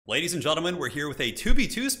Ladies and gentlemen, we're here with a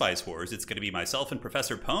 2v2 Spice Wars. It's going to be myself and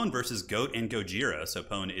Professor Pone versus Goat and Gojira. So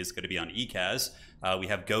Pone is going to be on ECAS. We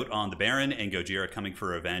have Goat on the Baron and Gojira coming for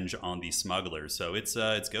revenge on the Smugglers. So it's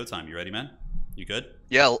go time. You ready, man? You good?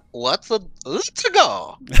 Yeah, let's go. Let's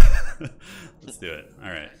do it. All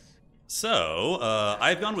right. So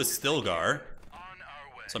I've gone with Stilgar.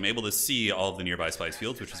 So I'm able to see all of the nearby spice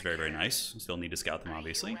fields, which is very, very nice. Still need to scout them,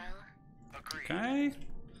 obviously. Okay.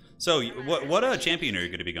 So what champion are you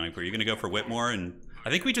going to be going for? You're going to go for Whitmore, and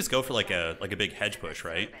I think we just go for like a big hedge push,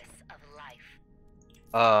 right?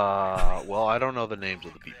 Well, I don't know the names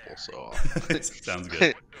of the people, so sounds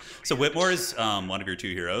good. So Whitmore is one of your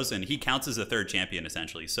two heroes, and he counts as a third champion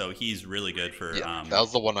essentially. So he's really good for. Yeah, that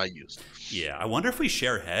was the one I used. Yeah, I wonder if we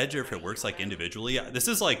share hedge or if it works like individually. This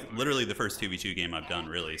is like literally the first 2v2 game I've done,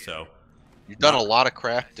 really. So you've done a lot of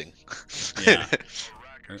crafting. Yeah.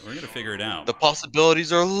 We're gonna figure it out. The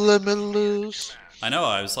possibilities are limitless. I know.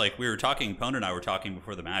 I was like, we were talking. Pone and I were talking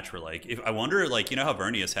before the match. We're like, if I wonder, like, you know how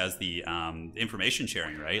Vernius has the information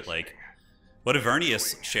sharing, right? Like, what if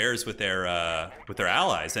Vernius shares with their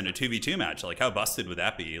allies in a 2v2 match? Like, how busted would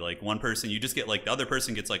that be? Like, one person, you just get like the other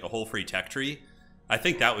person gets like a whole free tech tree. I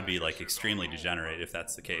think that would be like extremely degenerate if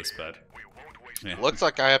that's the case. But yeah. Looks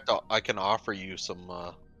like I can offer you some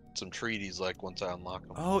treaties like once I unlock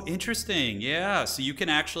them. Oh, interesting. Yeah, so you can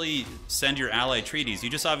actually send your allied treaties. You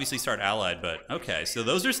just obviously start allied, but okay. So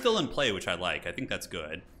those are still in play, which I like. I think that's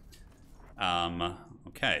good.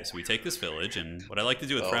 Okay, so we take this village, and what I like to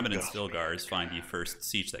do with Fremen and Stilgar is find the first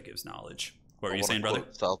siege that gives knowledge. What were you saying, brother?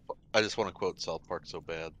 I just want to quote South Park so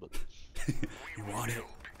bad, but you want it.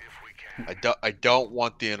 I don't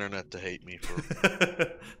want the internet to hate me for.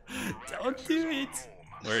 Don't do it.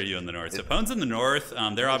 Where are you in the north? So Pone's in the north.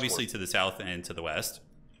 They're obviously to the south and to the west.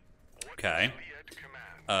 Okay.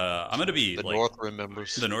 I'm gonna be the like, north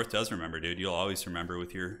remembers. The north does remember, dude. You'll always remember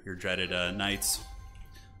with your dreaded knights.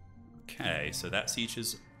 Okay, so that siege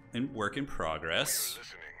is in work in progress.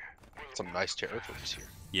 Some nice territories here.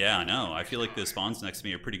 Yeah, I know. I feel like the spawns next to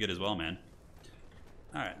me are pretty good as well, man.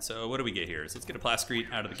 All right, so what do we get here? So let's get a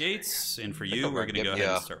Plascrete out of the gates, and for you, we're gonna go ahead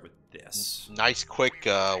and start with this. Nice, quick,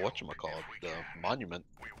 whatchamacallit, monument,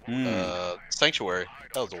 sanctuary.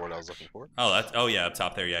 That was the word I was looking for. Oh yeah, up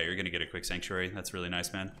top there. Yeah, you're gonna get a quick sanctuary. That's really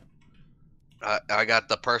nice, man. I got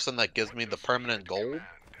the person that gives me the permanent gold.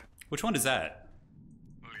 Which one is that?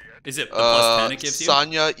 Is it the plus 10 it gives you?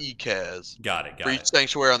 Sanya Ikaz. Got it. For each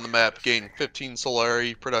sanctuary on the map, gain 15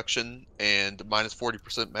 Solari production and minus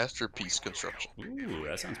 40% masterpiece construction. Ooh,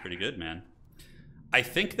 that sounds pretty good, man. I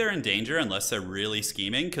think they're in danger unless they're really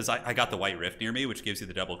scheming, because I got the White Rift near me, which gives you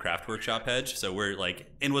the double craft workshop hedge. So we're like,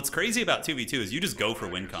 and what's crazy about 2v2 is you just go for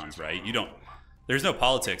win cons, right? You don't, there's no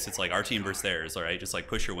politics. It's like our team versus theirs, all right? Just like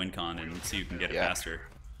push your win con and see who can get it faster.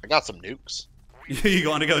 I got some nukes. You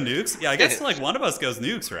want to go nukes? Yeah, I guess like one of us goes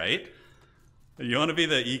nukes, right? You want to be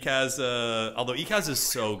the ECAS, although ECAS is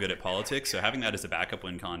so good at politics, so having that as a backup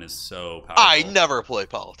win con is so powerful. I never play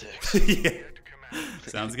politics. Yeah.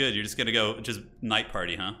 Sounds good. You're just going to go just night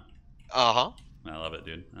party, huh? Uh-huh. I love it,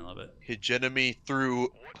 dude. I love it. Hegemony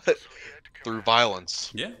through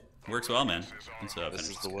violence. Yeah, works well, man. This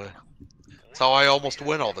is the way. That's how I almost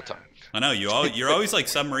win all the time. I know, you're always like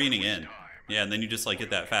submarining in. Yeah, and then you just like get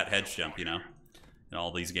that fat hedge jump, you know, in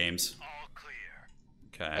all these games.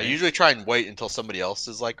 Okay. I usually try and wait until somebody else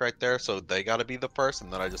is like right there, so they got to be the first,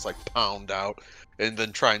 and then I just like pound out, and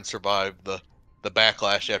then try and survive the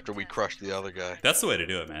backlash after we crush the other guy. That's the way to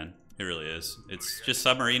do it, man. It really is. It's just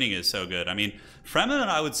submarining is so good. I mean, Fremen,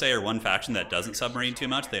 I would say, are one faction that doesn't submarine too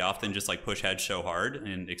much. They often just like push hedge so hard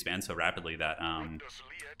and expand so rapidly that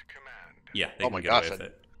yeah, they can get away with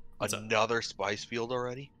it. Another spice field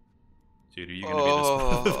already? Dude, are you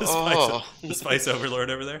gonna be the spice overlord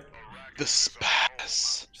over there? The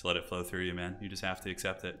spice. Just let it flow through you, man. You just have to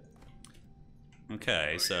accept it.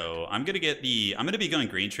 Okay, so I'm gonna be going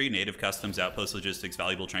Green Tree, Native Customs, Outpost Logistics,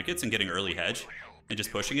 Valuable Trinkets, and getting early hedge and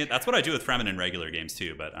just pushing it. That's what I do with Fremen in regular games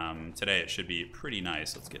too, but today it should be pretty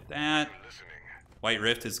nice. Let's get that. White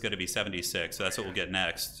Rift is gonna be 76, so that's what we'll get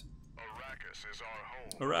next.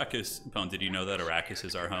 Arrakis. Pone, did you know that Arrakis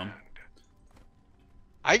is our home?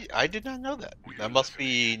 I did not know that. That must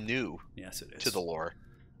be new. Yes, it is. To the lore.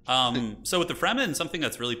 So with the Fremen, something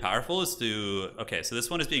that's really powerful is okay, so this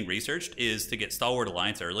one is being researched, is to get Stalwart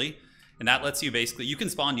Alliance early. And that lets you basically, you can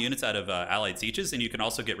spawn units out of allied sieges, and you can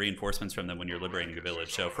also get reinforcements from them when you're liberating a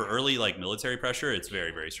village. So for early like military pressure, it's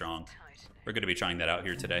very, very strong. We're going to be trying that out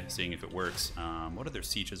here today, seeing if it works. What other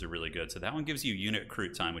sieges are really good? So that one gives you unit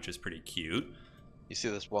recruit time, which is pretty cute. You see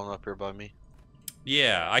this one up here by me?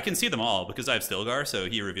 Yeah, I can see them all because I have Stilgar, so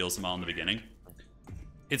he reveals them all in the beginning.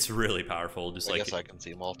 It's really powerful. Just I like guess I can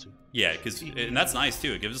see them all too. yeah, and that's nice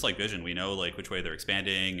too. It gives us like vision. We know like which way they're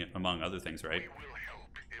expanding, among other things, right?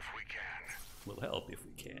 Will help if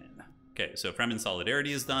we can. Okay, so Fremen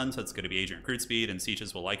Solidarity is done, so it's going to be agent recruit speed, and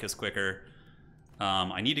sieges will like us quicker.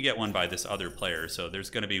 I need to get one by this other player, so there's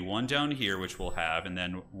going to be one down here, which we'll have, and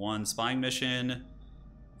then one spying mission,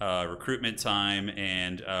 recruitment time,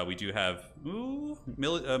 and we do have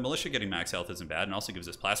militia getting max health isn't bad, and also gives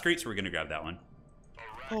us Plascrete, so we're going to grab that one.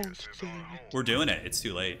 Oh, We're doing it. It's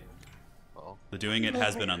too late. oh. The doing it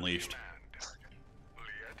has been unleashed.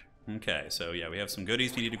 Okay, so yeah, we have some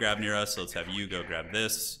goodies we need to grab near us, so let's have you go grab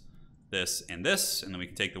this, this, and this, and then we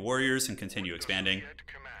can take the warriors and continue expanding.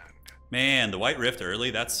 Man, the White Rift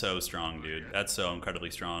early, that's so strong, dude. That's so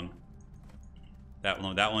incredibly strong. That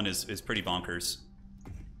one is pretty bonkers.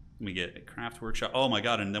 We get a craft workshop. Oh my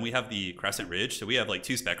god, and then we have the Crescent Ridge, so we have like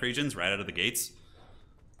 2 spec regions right out of the gates.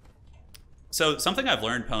 So something I've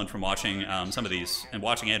learned, Pwn, from watching some of these, and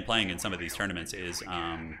watching and playing in some of these tournaments is,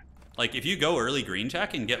 like if you go early green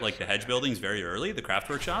tech and get like the hedge buildings very early, the craft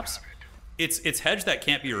workshops, it's hedge that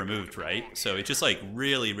can't be removed, right? So it just like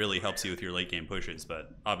really helps you with your late game pushes,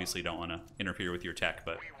 but obviously don't want to interfere with your tech.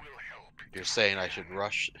 But You're saying I should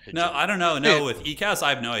rush? no, I don't know. No, with ECAS, I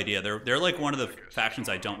have no idea. They're like one of the factions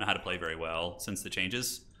I don't know how to play very well since the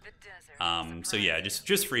changes. So yeah,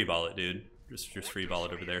 just free ball it, dude. Just free ball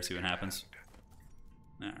it over there, see what happens.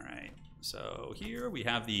 All right. So here we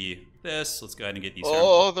have this. Let's go ahead and get these.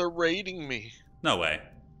 Oh, they're raiding me. No way.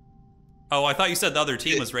 Oh, I thought you said the other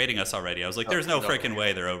team was raiding us already. I was like, there's no freaking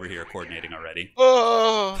way they're over here coordinating already.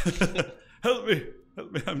 Oh, Help me,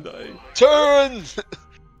 I'm dying. turn! So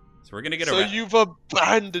we're gonna get So you've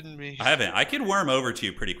abandoned me. I haven't. I can worm over to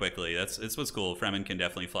you pretty quickly. It's what's cool. Fremen can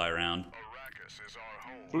definitely fly around.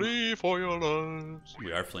 Flee for your lives.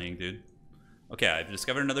 We are fleeing, dude. Okay, I've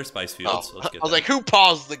discovered another spice field. Oh, So let's get I was that. like, who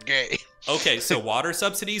paused the game? Okay, so water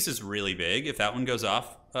subsidies is really big. If that one goes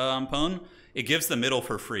off, Pwn, it gives the middle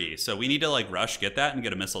for free. So we need to like rush, get that, and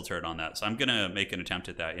get a missile turret on that. So I'm gonna make an attempt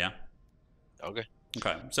at that. Yeah. Okay.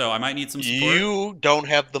 Okay. So I might need some support. You don't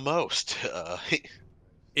have the most.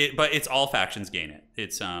 But it's all factions gain it.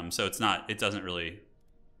 It's so it's not. It doesn't really.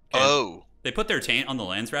 Oh. They put their taint on the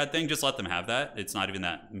Landsrad thing. Just let them have that. It's not even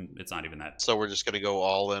that. It's not even that. So we're just gonna go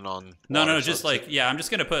all in on. No, water just subsidy? like yeah. I'm just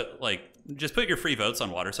gonna put just put your free votes on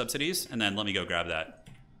water subsidies, and then let me go grab that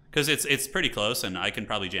because it's pretty close, and I can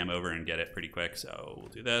probably jam over and get it pretty quick. So we'll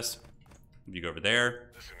do this. You go over there.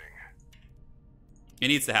 It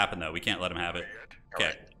needs to happen though. We can't let him have it. Okay.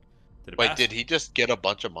 Right. Did it Wait, pass? did he just get a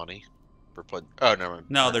bunch of money for putting? Oh, never mind.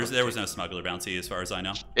 No, there was no smuggler bounty as far as I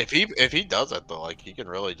know. If he does that though, like he can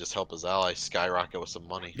really just help his allies skyrocket with some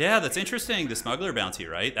money. Yeah, that's interesting. The smuggler bounty,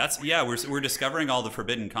 right? That's yeah. We're discovering all the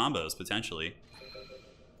forbidden combos potentially.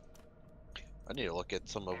 I need to look at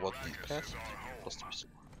some of what these passes are supposed to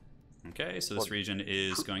be. Okay, so this region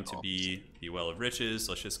is going to be the Well of Riches.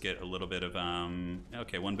 Let's just get a little bit of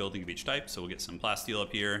okay, one building of each type. So we'll get some plasteel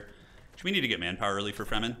up here. We need to get manpower early for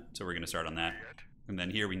Fremen, so we're going to start on that. And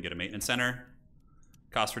then here we can get a maintenance center.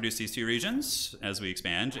 Cost reduce these 2 regions as we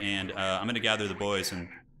expand. And I'm going to gather the boys and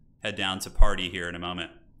head down to party here in a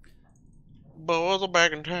moment. Boys are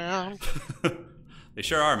back in town. They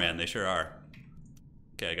sure are, man. They sure are.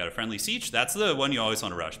 Okay, I got a friendly siege. That's the one you always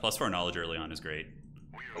want to rush. +4 knowledge early on is great.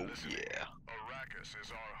 Oh yeah.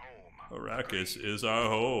 Arrakis is our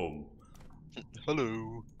home.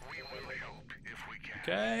 Hello.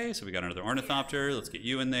 Okay, so we got another ornithopter. Let's get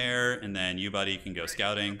you in there, and then you, buddy, can go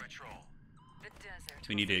scouting. So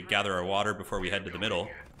we need to gather our water before we head to the middle.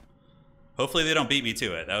 Hopefully they don't beat me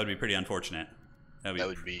to it. That would be pretty unfortunate. That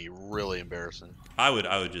would be really embarrassing. I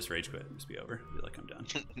would just rage quit and just be over. Be like, I'm done.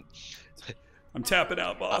 I'm tapping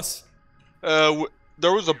out, boss.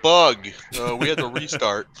 There was a bug. We had to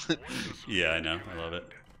restart. Yeah, I know. I love it.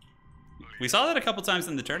 We saw that a couple times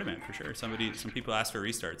in the tournament for sure. Some people asked for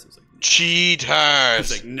restarts. It was like Cheaters.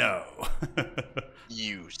 it's like no.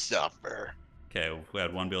 You suffer. Okay, we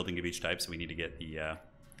had one building of each type, so we need to get the.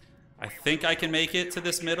 I think I can make it to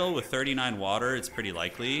this middle with 39 water. It's pretty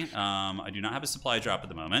likely. I do not have a supply drop at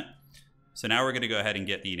the moment, so now we're going to go ahead and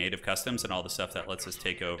get the native customs and all the stuff that lets us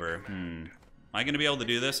take over. Am I going to be able to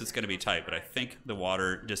do this? It's going to be tight, but I think the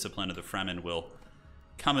water discipline of the Fremen will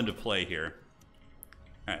come into play here.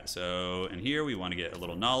 All right, so in here we want to get a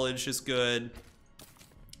little knowledge is good.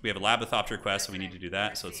 We have a Labothopter quest, so we need to do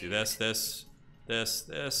that. So let's do this.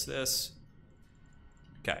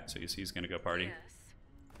 Okay, so you see he's going to go party.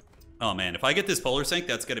 Oh man, if I get this polar sync,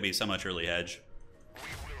 that's going to be so much early hedge.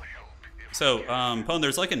 So, Pwn,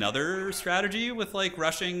 there's like another strategy with like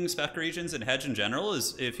rushing spec regions and hedge in general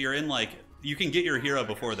is if you're in like, you can get your hero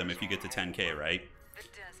before them if you get to 10k, right?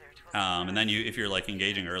 And then if you're like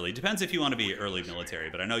engaging early, depends if you want to be early military,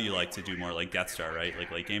 but I know you like to do more like Death Star, right?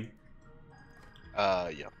 Like late game.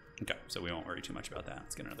 Yeah. Okay, so we won't worry too much about that.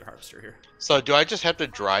 Let's get another harvester here. So do I just have to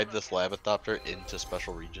drive this Labithopter into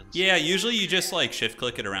special regions? Yeah, usually you just like shift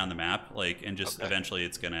click it around the map, like, and just eventually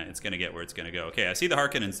it's gonna get where it's gonna go. Okay, I see the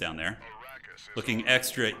Harkonnens down there, looking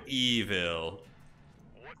extra evil.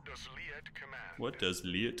 What does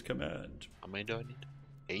Liet command? How many do I need?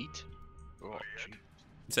 8? Oh, gee.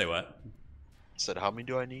 Say what? Said how many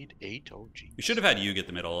do I need? 8? Oh, gee. We should have had you get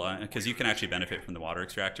the middle, because you can actually benefit from the water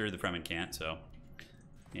extractor. The Fremen can't, so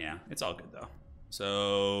yeah, it's all good though.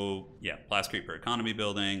 So yeah, blast creeper economy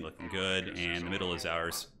building, looking good, and the middle is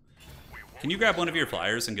ours. Can you grab one of your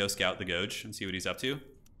flyers and go scout the Goge and see what he's up to?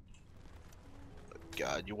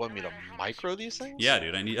 God, you want me to micro these things? Yeah,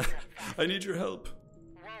 dude, I need your help.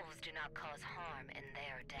 Wolves do not cause harm in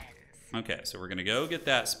their dens. Okay, so we're gonna go get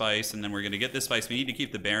that spice, and then we're gonna get this spice. We need to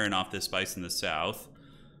keep the Baron off this spice in the south.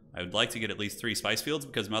 I would like to get at least 3 spice fields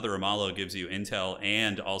because Mother Amalo gives you intel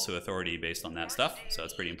and also authority based on that stuff, so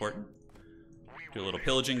that's pretty important. Do a little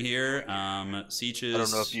pillaging here. Sieges. I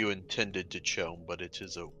don't know if you intended to chome, but it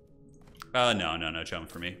is a... No chome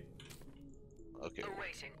for me. Okay.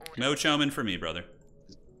 No choming for me, brother.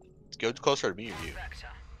 Go closer to me or you?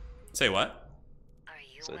 Say what?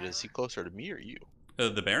 So is he closer to me or you?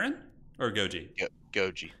 The Baron? Or Goji?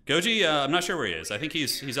 Goji. Goji, I'm not sure where he is. I think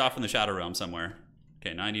he's off in the Shadow Realm somewhere.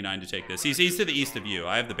 Okay, 99 to take this. He's to the east of you.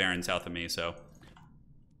 I have the Baron south of me, so...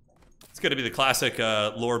 It's going to be the classic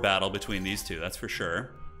lore battle between these two, that's for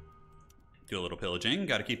sure. Do a little pillaging.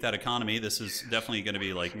 Got to keep that economy. This is definitely going to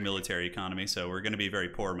be like military economy, so we're going to be very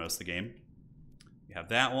poor most of the game. We have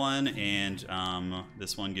that one, and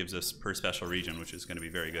this one gives us per special region, which is going to be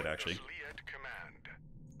very good, actually.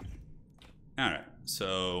 Alright,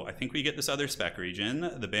 so I think we get this other spec region.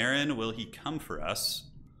 The Baron, will he come for us?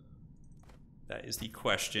 That is the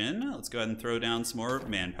question. Let's go ahead and throw down some more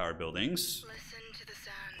manpower buildings. Listen to the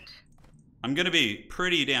sound. I'm going to be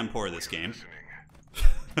pretty damn poor this game.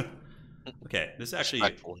 Okay, this is actually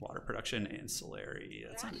water production ancillary.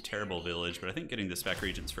 That's not a terrible village, but I think getting the spec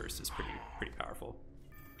regions first is pretty powerful.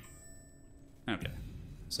 Okay,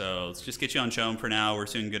 so let's just get you on Chome for now. We're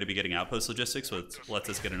soon going to be getting outpost logistics, so lets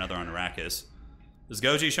us get another on Arrakis. Is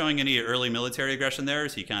Goji showing any early military aggression there?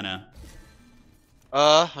 Is he kind of...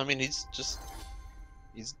 I mean, he's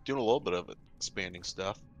doing a little bit of expanding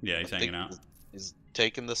stuff. Yeah, he's hanging out. He's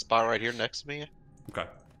taking the spot right here next to me. Okay.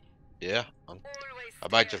 Yeah, I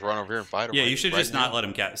might just run over here and fight him. Yeah, you should just not let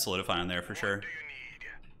him solidify on there for sure.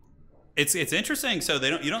 It's interesting. So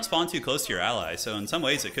you don't spawn too close to your ally. So in some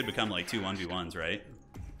ways, it could become like 2 1v1s, right?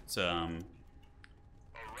 So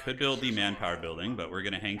could build the manpower building, but we're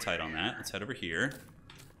gonna hang tight on that. Let's head over here.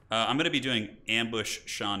 I'm gonna be doing ambush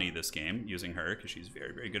Shani this game using her because she's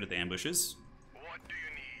very good at the ambushes.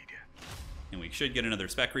 And we should get another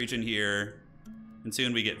spec region here. And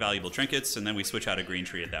soon we get valuable trinkets, and then we switch out a green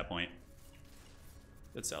tree at that point.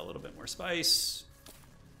 Let's sell a little bit more spice.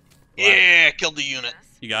 Yeah, killed the unit.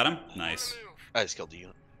 You got him? Nice. I just killed the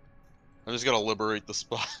unit. I'm just gonna liberate the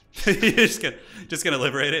spot. You're just gonna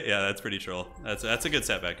liberate it? Yeah, that's pretty troll. That's a good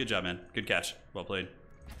setback. Good job, man. Good catch. Well played.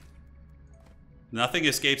 Nothing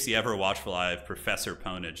escapes the ever watchful eye of Professor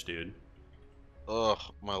Ponage, dude. Ugh,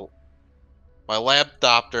 my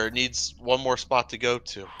Labithopter needs one more spot to go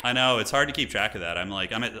to. I know, it's hard to keep track of that. I'm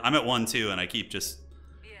at 1-2 and I keep just...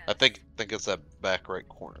 I think it's that back right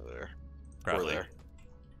corner there. Probably. Or there.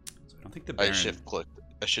 So I don't think the Baron... I shift clicked.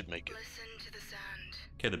 I should make it.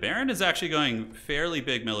 Okay, the Baron is actually going fairly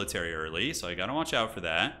big military early, so I gotta watch out for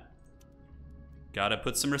that. Gotta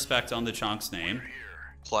put some respect on the Chonk's name.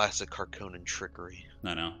 Classic Harkonnen trickery.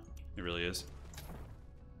 No, it really is.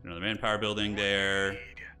 Another manpower building there.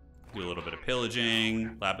 Do a little bit of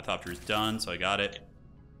pillaging. Labithopter is done, so I got it.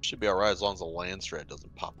 Should be alright as long as the land strat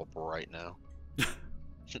doesn't pop up right now.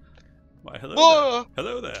 Why, hello there.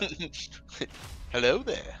 Hello there. Hello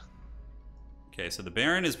there. Okay, so the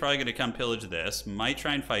Baron is probably going to come pillage this. Might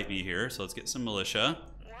try and fight me here, so let's get some militia.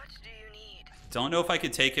 What do you need? Don't know if I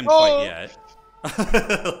could take him quite yet.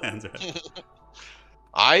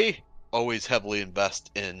 I always heavily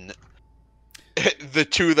invest in the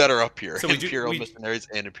two that are up here. So Imperial Missionaries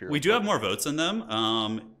and Imperial. We do have more votes in them.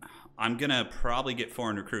 I'm going to probably get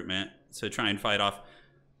foreign recruitment to try and fight off.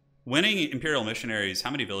 Winning Imperial Missionaries,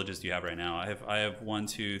 how many villages do you have right now? I have 1,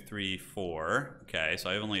 2, 3, 4. Okay, so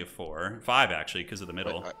I only have 4. 5, actually, because of the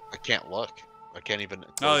middle. I can't look. I can't even...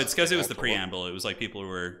 Oh, it's because it was the preamble. It was like people who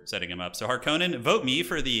were setting him up. So Harkonnen, vote me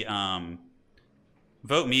for the...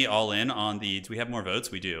 vote me all in on the... Do we have more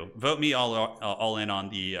votes? We do. Vote me all in on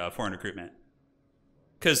the foreign recruitment.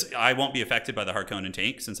 Because I won't be affected by the Harkonnen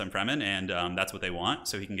tank since I'm Fremen, and that's what they want,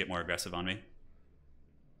 so he can get more aggressive on me.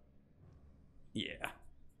 Yeah.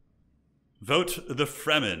 Vote the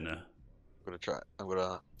Fremen. I'm gonna try. I'm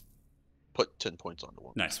gonna put 10 points onto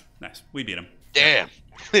one. Nice, nice. We beat him. Damn.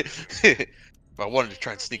 I wanted to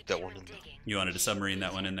try and sneak that one in there. You wanted to submarine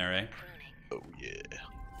that one in there, eh? Oh yeah.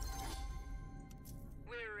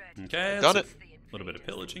 Okay. Done it. A little bit of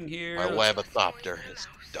pillaging here. My Labithopter has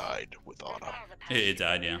died with honor. It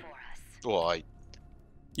died, yeah. Well,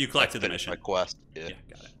 You collected the finished mission. my quest. Yeah. Yeah,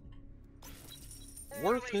 got it.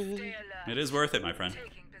 Worth it. It is worth it, my friend.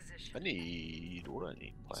 I need. What do I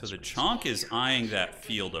need? So the Chonk is eyeing that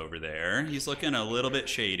field over there. He's looking a little bit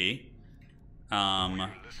shady.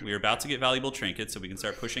 We're about to get valuable trinkets, so we can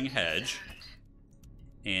start pushing hedge.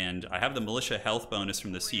 And I have the militia health bonus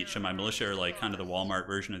from the siege, so my militia are like kind of the Walmart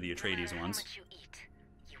version of the Atreides ones.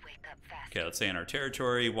 Okay, let's stay in our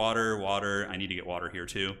territory. Water, water. I need to get water here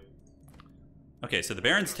too. Okay, so the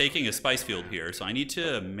Baron's taking a spice field here, so I need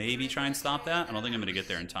to maybe try and stop that. I don't think I'm going to get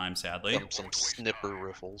there in time, sadly. Some snipper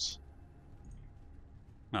riffles.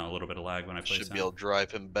 Oh, a little bit of lag when I place Should that. be able to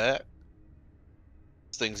drive him back.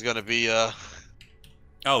 This thing's gonna be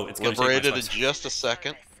Oh, it's going to liberated in just a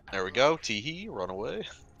second. There we go. Teehee, run away.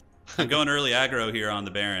 I'm going early aggro here on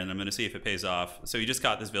the Baron. I'm going to see if it pays off. So he just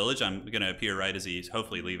caught this village. I'm going to appear right as he's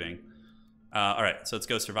hopefully leaving. All right, so let's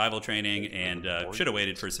go survival training, and should have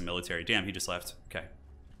waited for some military. Damn, he just left. Okay.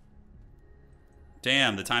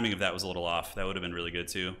 Damn, the timing of that was a little off. That would have been really good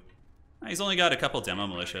too. He's only got a couple demo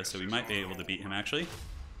militia, so we might be able to beat him actually.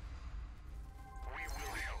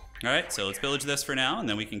 All right, so let's pillage this for now, and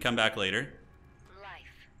then we can come back later.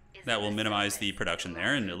 That will minimize the production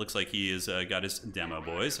there, and it looks like he has got his demo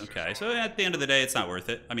boys. Okay, so at the end of the day, it's not worth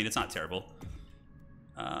it. I mean, it's not terrible.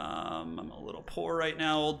 I'm a little poor right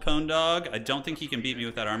now, old Pwn Dog. I don't think he can beat me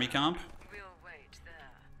with that army comp.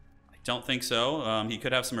 I don't think so. He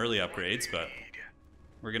could have some early upgrades, but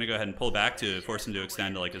we're gonna go ahead and pull back to force him to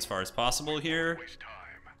extend like as far as possible here.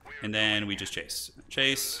 And then we just chase.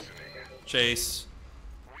 Chase. Chase.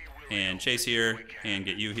 And chase here, and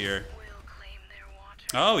get you here.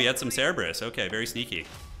 Oh, he had some Cerberus. Okay, very sneaky.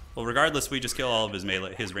 Well, regardless, we just kill all of his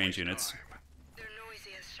melee, his range units.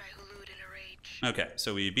 Okay,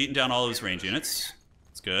 so we've beaten down all of his range units.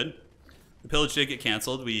 It's good. The pillage did get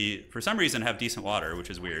canceled. We, for some reason, have decent water, which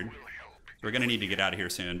is weird. We're going to need to get out of here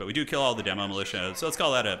soon, but we do kill all the demo militia, so let's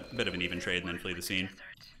call that a bit of an even trade and then flee the scene.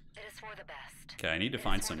 Okay, I need to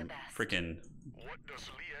find some freaking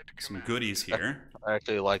some goodies here. I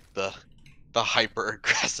actually like the hyper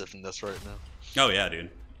aggressiveness right now. Oh yeah, dude.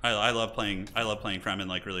 I love playing Fremen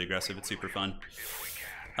like really aggressive. It's super fun.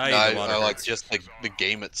 I like just the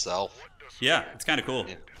game itself. Yeah, it's kind of cool.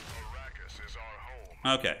 Yeah.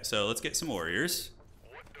 Okay, so let's get some warriors.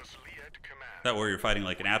 That warrior fighting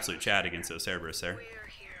like an absolute Chad against those Cerberus there.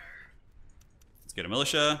 Let's get a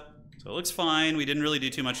militia. So it looks fine. We didn't really do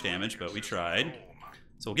too much damage, but we tried.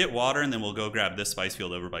 So we'll get water, and then we'll go grab this spice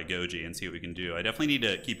field over by Goji and see what we can do. I definitely need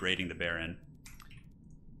to keep raiding the Baron.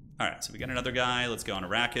 Alright, so we got another guy. Let's go on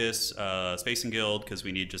Arrakis, Space and Guild, because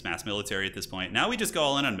we need just mass military at this point. Now we just go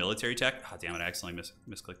all in on military tech. Oh, damn it, I accidentally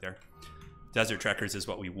misclicked there. Desert Trekkers is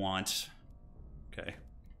what we want. Okay.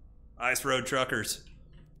 Ice Road Truckers.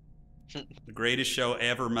 The greatest show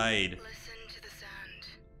ever made.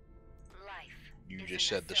 You just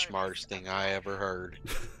said the smartest thing I ever heard.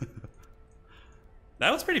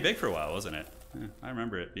 That was pretty big for a while, wasn't it? Yeah, I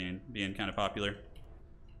remember it being kind of popular.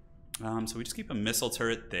 So we just keep a missile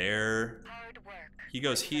turret there. He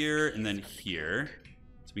goes here and then here.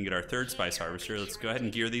 So we can get our third spice harvester. Let's go ahead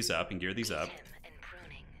and gear these up and gear these up.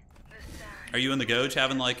 Are you in the Goj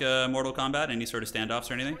having like a Mortal Kombat? Any sort of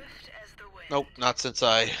standoffs or anything? Nope, not since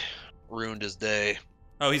I ruined his day.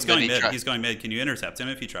 Oh, he's going mid. He's going mid. Can you intercept him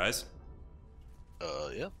if he tries?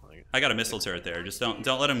 Yeah. I got a missile turret there. Just don't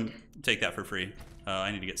let him take that for free.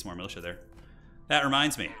 I need to get some more militia there. That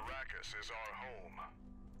reminds me.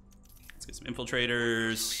 Let's get some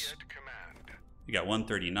infiltrators. We got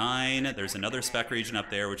 139. There's another spec region up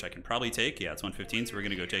there, which I can probably take. Yeah, it's 115, so we're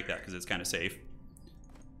going to go take that because it's kind of safe.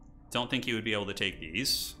 Don't think he would be able to take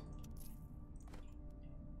these.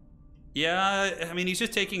 Yeah, I mean, he's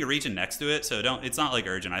just taking a region next to it, so it's not like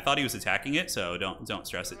urgent. I thought he was attacking it, so don't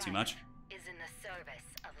stress it too much.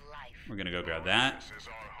 We're going to go grab that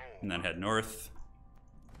and then head north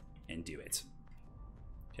and do it.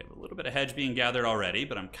 Okay, a little bit of hedge being gathered already,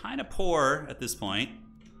 but I'm kind of poor at this point.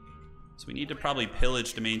 So we need to probably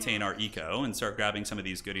pillage to maintain our eco and start grabbing some of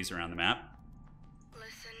these goodies around the map.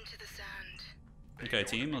 Okay,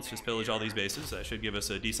 team, let's just pillage all these bases. That should give us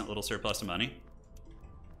a decent little surplus of money.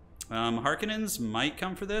 Harkonnens might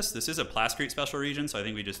come for this. This is a Plastrete special region, so I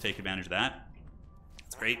think we just take advantage of that.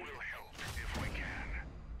 That's great.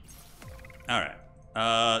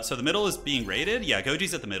 Alright. So the middle is being raided? Yeah,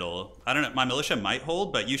 Goji's at the middle. I don't know, my militia might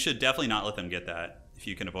hold, but you should definitely not let them get that if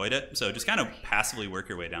you can avoid it. So just kind of passively work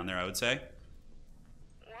your way down there, I would say.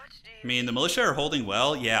 I mean, the militia are holding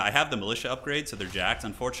well. Yeah, I have the militia upgrade, so they're jacked.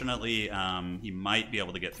 Unfortunately, he might be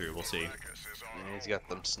able to get through. We'll see. Yeah, he's got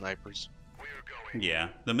them snipers. Yeah.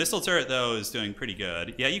 The missile turret, though, is doing pretty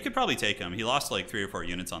good. Yeah, you could probably take him. He lost like 3 or 4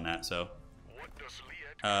 units on that, so...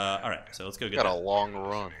 Alright, so let's go get Got that. a long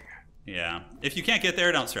run. Yeah. If you can't get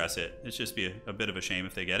there, don't stress it. It's just be a bit of a shame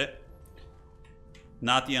if they get it.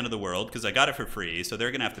 Not the end of the world, because I got it for free, so they're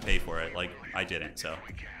going to have to pay for it. Like, I didn't, so...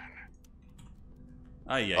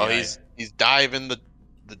 He's diving the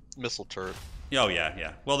missile turret. Oh, yeah,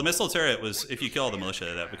 yeah. Well, the missile turret was... If you kill all the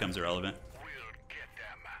militia, that becomes irrelevant.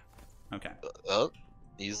 Okay.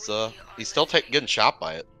 He's still getting shot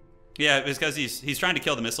by it. Yeah, it's because he's trying to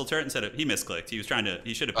kill the missile turret instead of... He misclicked. He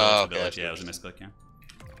should have pillaged the village. Yeah, it was a misclick, yeah.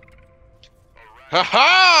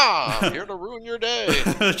 Ha-ha! I'm here to ruin your day.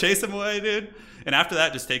 Chase him away, dude. And after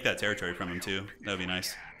that, just take that territory from him, too. That would be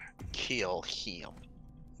nice. Kill him.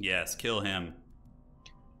 Yes, kill him.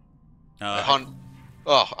 I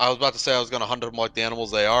was about to say I was going to hunt them like the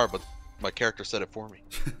animals they are, but my character said it for me.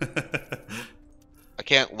 I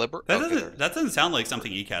can't liberate. That doesn't sound like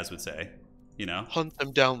something ECAS would say, you know? Hunt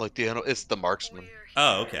them down like the animal. It's the marksman.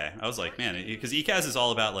 Oh, okay. I was like, man, because ECAS is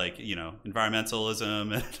all about, like, you know,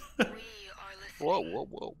 environmentalism. And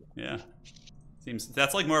Whoa. Yeah. Seems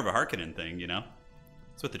that's like more of a Harkonnen thing, you know?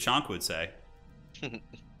 That's what the Chonk would say.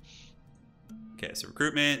 Okay, so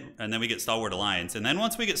recruitment, and then we get Stalwart Alliance. And then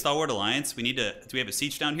once we get Stalwart Alliance, we need to... Do we have a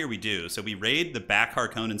siege down here? We do. So we raid the back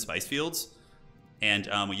Harkonnen spice fields, and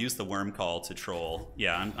we use the worm call to troll.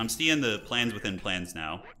 Yeah, I'm seeing the plans within plans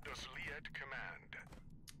now.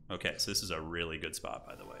 Okay, so this is a really good spot,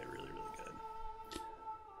 by the way. Really, really good.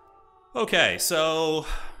 Okay, so...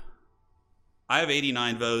 I have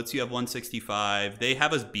 89 votes, you have 165. They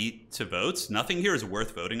have us beat to votes. Nothing here is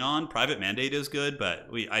worth voting on. Private mandate is good, but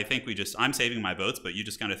I think I'm saving my votes, but you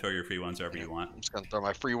just kind of throw your free ones wherever you want. I'm just going to throw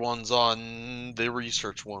my free ones on the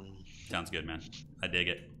research one. Sounds good, man. I dig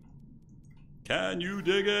it. Can you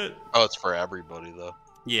dig it? Oh, it's for everybody, though.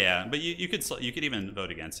 Yeah, but you could even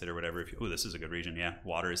vote against it or whatever. Oh, this is a good region, yeah.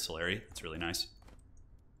 Water is Solari. It's really nice.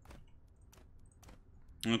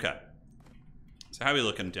 Okay. So how are we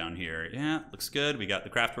looking down here? Yeah, looks good. We got the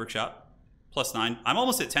craft workshop. +9. I'm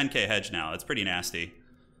almost at 10k hedge now. That's pretty nasty.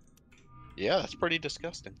 Yeah, that's pretty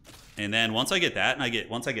disgusting. And then once I get that, and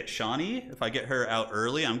once I get Shawnee, if I get her out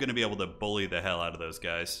early, I'm gonna be able to bully the hell out of those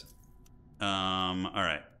guys. All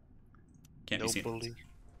right. Can't be seen. Bully.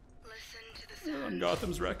 On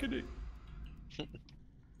Gotham's reckoning.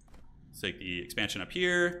 Let's take the expansion up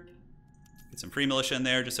here. Get some free militia in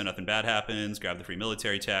there, just so nothing bad happens. Grab the free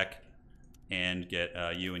military tech. And get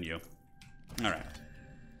you and you. All right.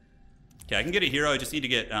 Okay, I can get a hero. I just need to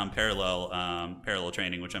get parallel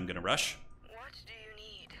training, which I'm gonna rush. What do you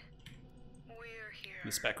need? We're here.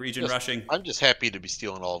 The spec region rushing. I'm just happy to be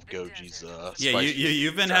stealing all of Goji's. Yeah,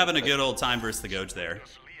 you've been having a good old time versus the Goj there.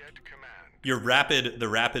 The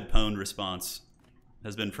rapid pwned response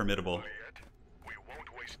has been formidable.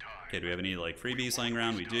 Okay, do we have any like freebies laying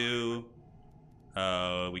around? We do.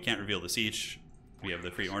 We can't reveal the siege. We have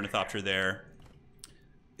the free Ornithopter there.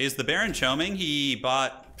 Is the Baron chomming? He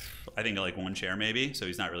bought, I think, like 1 share maybe, so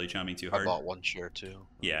he's not really chomming too hard. I bought 1 share too.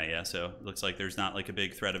 Yeah, so it looks like there's not like a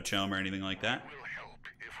big threat of chom or anything like that.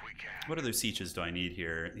 What other sieges do I need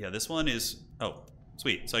here? Yeah, this one is, oh,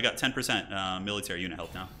 sweet. So I got 10% military unit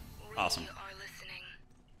health now. Awesome.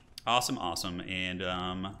 Awesome. And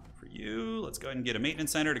for you, let's go ahead and get a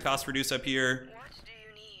maintenance center to cost reduce up here. What do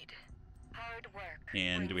you need? Hard work.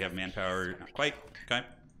 And do we have manpower? Not quite. Okay.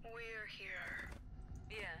 We're here.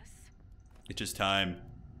 Yes. It's just time.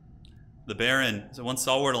 The Baron. So once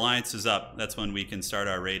Stalwart Alliance is up, that's when we can start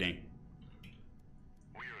our raiding.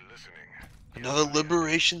 Another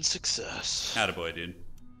liberation success. Attaboy, dude.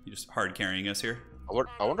 You just hard carrying us here. I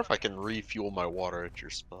wonder if I can refuel my water at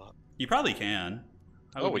your spot. You probably can.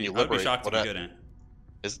 I would you be liberate, shocked to be good at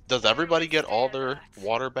it. Does everybody get all their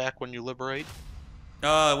water back when you liberate?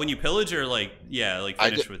 When you pillage or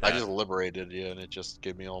finish with that? I just liberated, yeah, and it just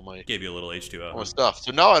gave me all my... Gave you a little H2O. My stuff.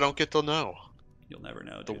 So now I don't get to know. You'll never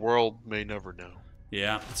know, dude. The world may never know.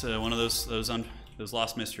 Yeah, it's one of those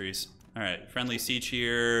lost mysteries. All right, friendly siege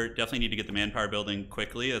here. Definitely need to get the manpower building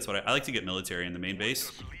quickly. That's what I like to get military in the main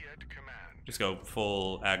base. Just go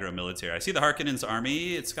full aggro military. I see the Harkonnen's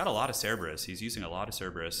army. It's got a lot of Cerberus. He's using a lot of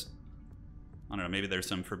Cerberus. I don't know, maybe there's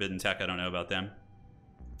some forbidden tech I don't know about them.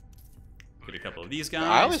 Get a couple of these I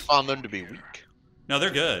guys. always found them to be weak. No, they're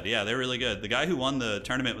good. Yeah, they're really good. The guy who won the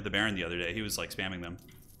tournament with the Baron the other day, he was like spamming them.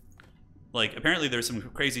 Like apparently there's some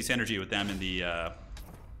crazy synergy with them and the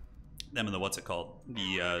what's it called?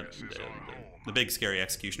 The big scary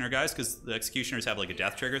executioner guys, because the executioners have like a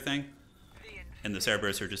death trigger thing, and the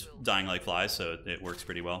Cerberus are just dying like flies, so it works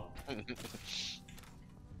pretty well. I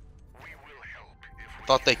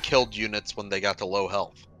thought they killed units when they got to low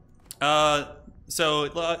health. Or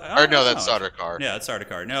no, that's Sardaukar. Yeah, it's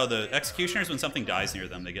Sardaukar. No, the executioners, when something dies near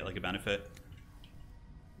them, they get like a benefit.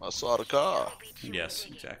 Sardaukar. Yes,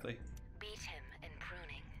 exactly. Beat him in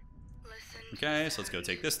pruning. Listen. Okay, so let's go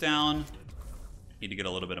take this down. Need to get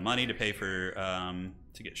a little bit of money to pay for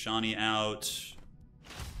to get Shawnee out.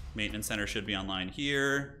 Maintenance center should be online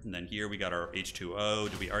here, and then here we got our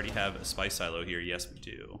H2O. Do we already have a spice silo here? Yes, we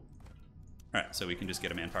do. All right, so we can just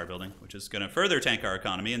get a manpower building, which is going to further tank our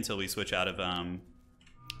economy until we switch out of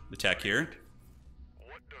the tech here.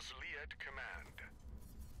 What does Liet command?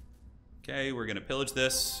 Okay, we're going to pillage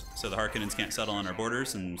this so the Harkonnens can't settle on our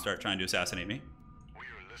borders and start trying to assassinate me. We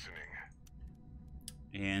are listening.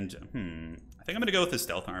 And I think I'm going to go with the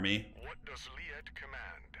stealth army. What does Liet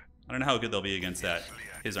command? I don't know how good they'll be against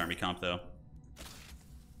his army comp though.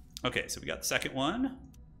 Okay, so we got the second one.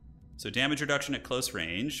 So damage reduction at close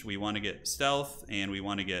range. We want to get stealth, and we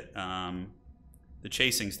want to get the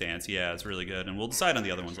chasing stance. Yeah, it's really good, and we'll decide on the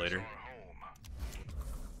other ones later.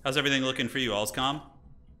 How's everything looking for you, Allscom?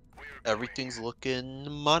 Everything's looking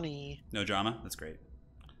money. No drama? That's great.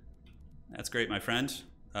 That's great, my friend.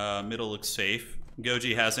 Middle looks safe.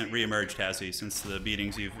 Goji hasn't reemerged, has he, since the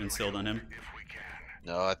beatings you've instilled on him?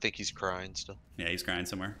 No, I think he's crying still. Yeah, he's crying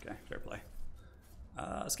somewhere. Okay, fair play.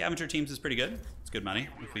 Scavenger teams is pretty good. It's good money.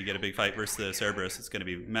 If we get a big fight versus the Cerberus, it's going to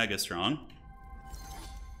be mega strong.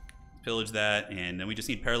 Pillage that, and then we just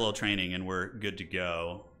need parallel training, and we're good to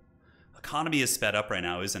go. Economy is sped up right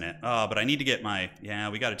now, isn't it? Oh, but I need to get my... Yeah,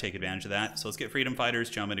 we got to take advantage of that. So let's get Freedom Fighters,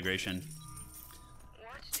 Chum Integration.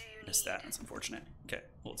 Missed that. That's unfortunate. Okay,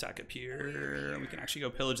 we'll attack up here. We can actually go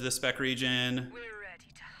pillage this spec region.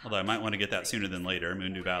 Although I might want to get that sooner than later,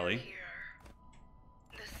 Mundu Valley.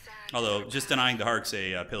 Although, just denying the Harks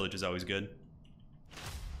a pillage is always good.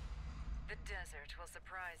 The desert will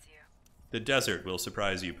surprise you. The desert will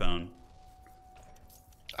surprise you, Pone.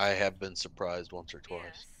 I have been surprised once or twice.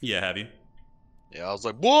 Yes. Yeah, have you? Yeah, I was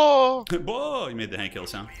like, whoa! Whoa, you made the Hank Hill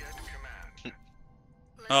sound.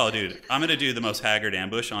 Oh, dude, I'm going to do the most haggard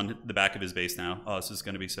ambush on the back of his base now. Oh, this is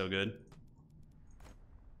going to be so good.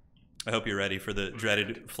 I hope you're ready for the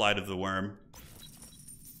dreaded flight of the worm.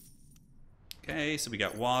 Okay, so we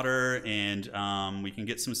got water, and we can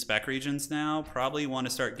get some spec regions now. Probably want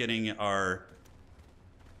to start getting our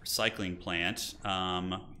recycling plant.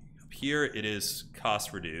 Up here, it is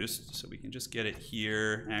cost reduced, so we can just get it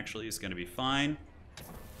here. Actually, it's going to be fine.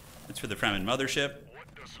 It's for the Fremen mothership.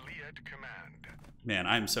 What does Liet command? Man,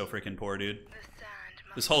 I'm so freaking poor, dude.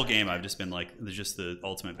 This whole game, I've just been like, just the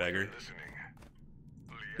ultimate beggar. Listening.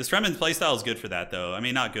 This Fremen playstyle is good for that, though. I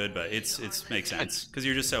mean, not good, but it makes sense because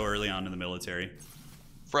you're just so early on in the military.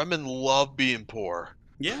 Fremen love being poor.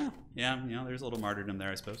 Yeah, you know, there's a little martyrdom there,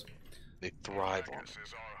 I suppose. They thrive on it. This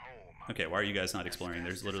is our home. Okay, why are you guys not exploring?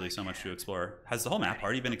 There's literally so much to explore. Has the whole map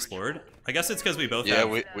already been explored? I guess it's because we both Yeah, have...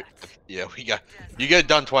 we got you get it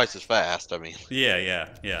done twice as fast. I mean, Yeah,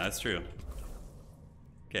 that's true.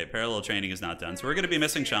 Okay, parallel training is not done, so we're going to be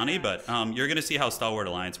missing Shawnee, but you're going to see how Stalwart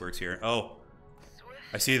Alliance works here. Oh,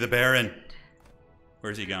 I see the Baron.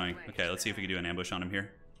 Where's he going? Okay, let's see if we can do an ambush on him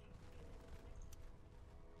here.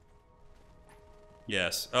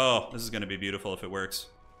 Yes. Oh, this is going to be beautiful if it works.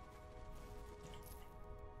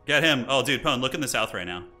 Get him. Oh, dude, Pone, look in the south right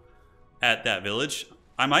now. At that village.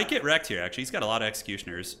 I might get wrecked here, actually. He's got a lot of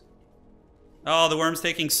executioners. Oh, the worm's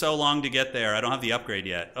taking so long to get there. I don't have the upgrade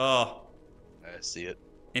yet. Oh. I see it.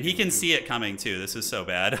 And he can see it coming, too. This is so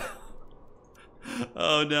bad.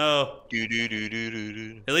 Oh, no.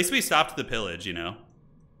 At least we stopped the pillage, you know.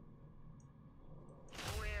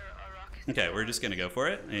 Okay, we're just going to go for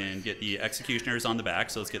it and get the executioners on the back.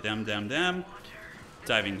 So let's get them.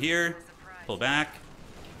 Diving here. Pull back.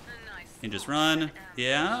 And just run.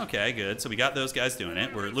 Yeah, okay, good. So we got those guys doing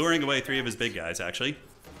it. We're luring away 3 of his big guys, actually.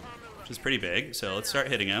 Which is pretty big. So let's start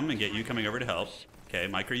hitting them and get you coming over to help. Okay,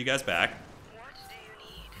 micro you guys back.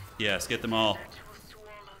 Yes, get them all.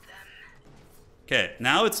 Okay,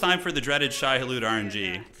 now it's time for the dreaded Shai Hulud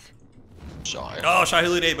RNG. Oh, Shai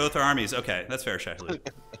Hulud ate both our armies. Okay, that's fair, Shai Hulud.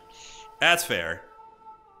 That's fair.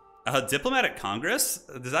 Diplomatic Congress?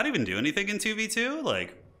 Does that even do anything in 2v2?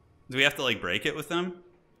 Like, do we have to, like, break it with them?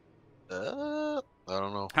 I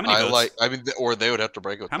don't know. How many votes? Or they would have to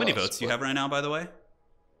break it with How many us, votes do you have right now, by the way?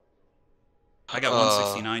 I got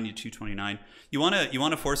 169, you 229. You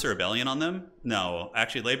wanna force a rebellion on them? No,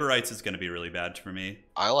 actually, labor rights is going to be really bad for me.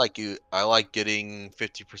 I like getting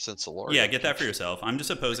 50% Solari. Yeah, get that for yourself. I'm just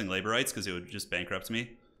opposing labor rights because it would just bankrupt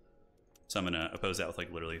me. So I'm gonna oppose that with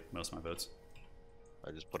like literally most of my votes.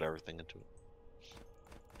 I just put everything into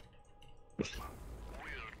it.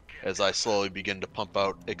 As I slowly begin to pump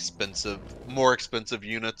out more expensive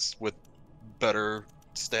units with better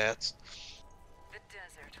stats. The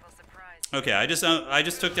desert will surprise Okay, I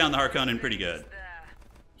just took down the Harkonnen pretty good.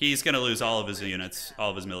 He's gonna lose all of his units, all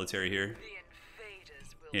of his military here. the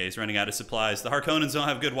invaders will Yeah, he's running out of supplies. The Harkonnens don't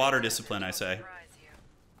have good water discipline, I say. surprise you.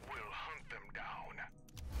 We'll hunt them down.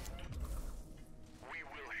 We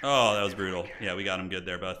will help Oh, that was brutal. Yeah, we got him good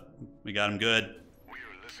there, bud. We got him good. We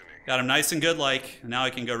are listening. Got him nice and good, like. Now I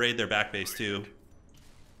can go raid their back base, too.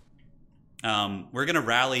 We're gonna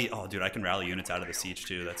rally... Oh, dude, I can rally units out of the siege,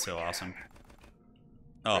 too. That's so awesome.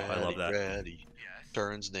 Oh, I love that. Ratty.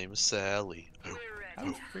 Turn's name is Sally. We're How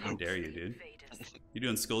ready to freaking hunt dare the you, dude? invaders. You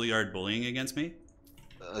doing schoolyard bullying against me?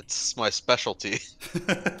 That's my specialty.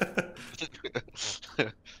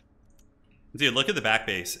 Dude, look at the back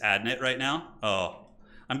base. Adding it right now. Oh.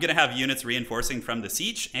 I'm gonna have units reinforcing from the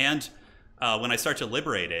siege, and when I start to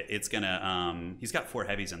liberate it, it's gonna... he's got 4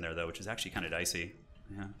 heavies in there, though, which is actually kind of dicey.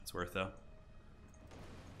 Yeah, it's worth, though.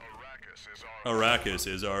 Arrakis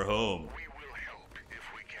is our home. We will help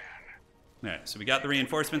if we can. Alright, so we got the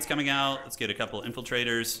reinforcements coming out. Let's get a couple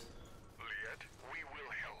infiltrators. Liet, we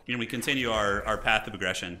will help. And we continue our path of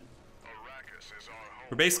aggression. Arrakis is our home.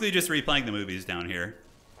 We're basically just replaying the movies down here.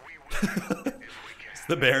 We will help if we can. It's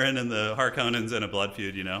the Baron and the Harkonnens in a blood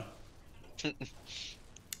feud, you know?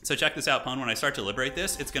 So check this out, Pwn. When I start to liberate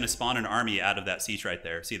this, it's going to spawn an army out of that siege right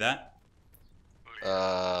there. See that?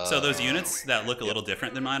 So those units that look a little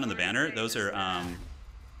different than mine on the banner, those are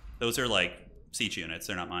like siege units.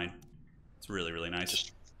 They're not mine. It's really, really nice.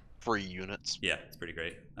 Just free units. Yeah, it's pretty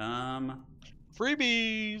great.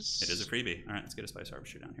 Freebies! It is a freebie. All right, let's get a spice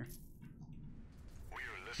harvester down here. We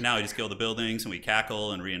are listening. Now we just kill the buildings and we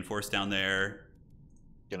cackle and reinforce down there.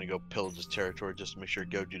 Gonna go pillage his territory just to make sure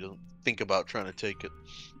Goji doesn't think about trying to take it.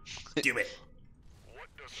 Do it. What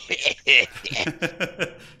does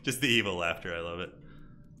Just the evil laughter. I love it.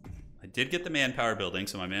 I did get the manpower building,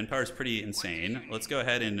 so my manpower is pretty insane. Let's go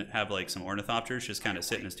ahead and have like some ornithopters just kind of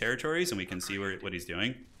sit in his territories, and we can see what he's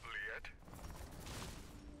doing. Liet?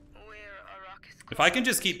 We're Arrakis. If I can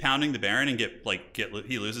just keep pounding the Baron and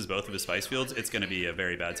he loses both of his spice fields, it's going to be a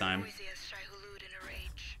very bad time. Noisy as Shai-Hulud in a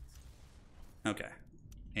rage. Okay.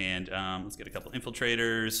 And let's get a couple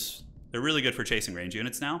infiltrators. They're really good for chasing range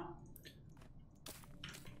units now.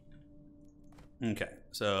 Okay,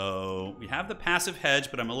 so we have the passive hedge,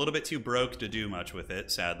 but I'm a little bit too broke to do much with it,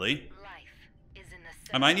 sadly. Life is in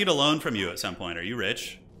the I might need a loan from you at some point. Are you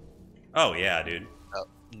rich? Oh yeah, dude.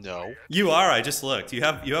 No. You are. I just looked. You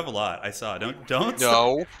have a lot. I saw. Don't.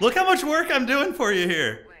 No. Look how much work I'm doing for you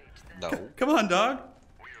here. No. Come on, dog.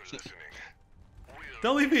 We are listening.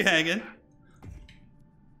 Don't leave me hanging.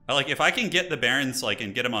 If I can get the Barons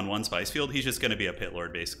and get him on one spice field, he's just going to be a pit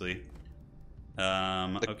lord basically.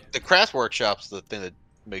 Okay. The craft workshop's the thing that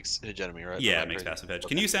makes hegemony, right? Yeah, it makes passive hedge.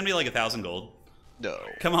 Can you send me 1,000 gold? No.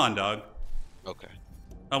 Come on, dog. Okay.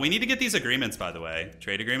 Oh, we need to get these agreements, by the way.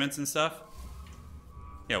 Trade agreements and stuff.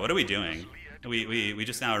 Yeah, what are we doing? We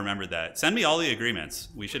just now remembered that. Send me all the agreements.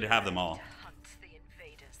 We should have them all. hunt the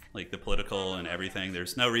invaders. Like the political and everything.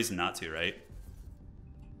 There's no reason not to, right?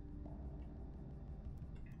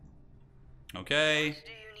 Okay. What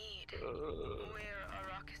do you need? We're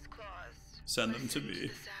Arrakis claws. Send them to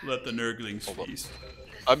me. Let the Nurglings Hold on. feast.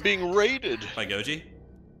 I'm being raided. By Goji?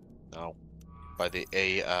 No. By the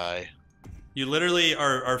AI. You literally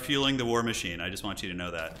are fueling the war machine. I just want you to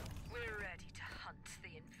know that. We're ready to hunt the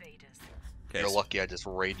invaders. Okay. You're lucky I just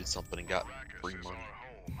raided something and got free Arrakis is money.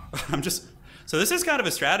 our home. I'm just... So this is kind of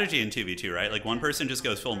a strategy in 2v2, right? Like one person just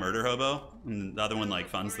goes full murder hobo, and the other one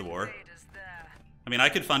funds the war. Invaders there. I mean, I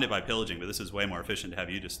could fund it by pillaging, but this is way more efficient to have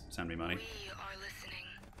you just send me money. We are listening.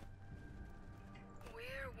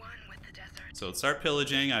 We're one with the desert. So let's start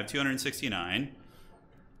pillaging. I have 269.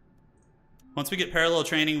 Once we get parallel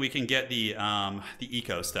training, we can get the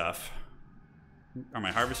eco stuff. Are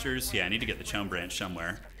my harvesters? Yeah, I need to get the Chome branch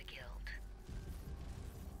somewhere. From the guild.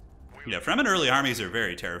 Yeah, Fremen early armies are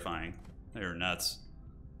very terrifying. They're nuts.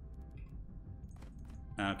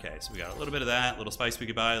 Okay, so we got a little bit of that, little spice we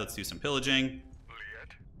could buy. Let's do some pillaging.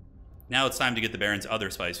 Liet? Now it's time to get the Baron's other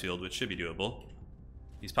spice field, which should be doable.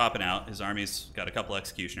 He's popping out. His army's got a couple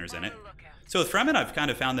executioners in it. So with Fremen, I've kind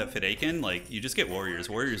of found that Fedaykin, you just get warriors.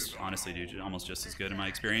 Warriors, honestly, do almost just as good in my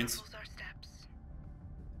experience. Follows our steps.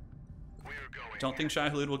 We are going. Don't think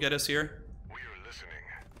Shai-Hulud will get us here. We are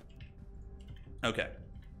Okay.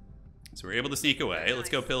 So we're able to sneak away. Let's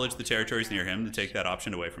go pillage the territories near him to take that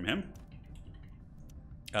option away from him.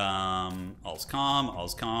 All's calm,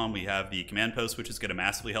 all's calm. We have the command post, which is going to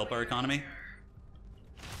massively help our economy.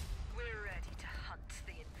 We're ready to hunt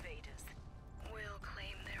the invaders. We'll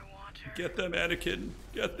claim their water. Get them, Anakin.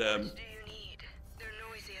 Get them. What do you need? They're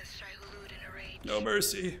noisy as Shai-Hulud in a rage. No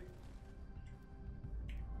mercy.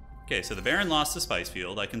 Okay, so the Baron lost the spice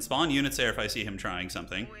field. I can spawn units there if I see him trying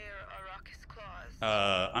something. Where are Arrakis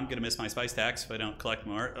claws? I'm gonna miss my spice tax if I don't collect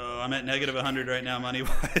more. Oh, I'm at negative 100 right now,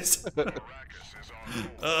 money-wise. Arrakis is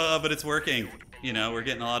on hold. But it's working. You know, we're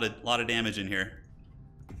getting a lot of damage in here.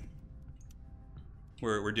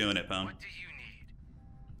 We're doing it, Pone. What do you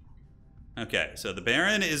need? Okay, so the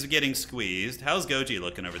Baron is getting squeezed. How's Goji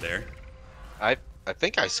looking over there? I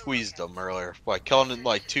think I squeezed him earlier by killing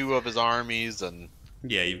like 2 of his armies and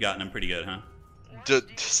Yeah, you've gotten him pretty good, huh?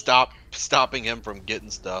 stopping him from getting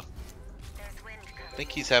stuff. There's wind I coming.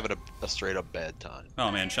 think he's having a straight up bad time.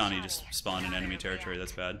 Oh man, Shawnee just spawned in enemy territory.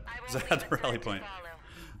 That's bad. I Because I will had leave the a rally sign to point follow.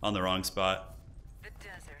 on the wrong spot. The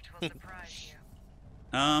desert will surprise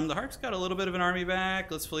you. The Hark's got a little bit of an army back.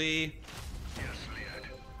 Let's flee. Yes,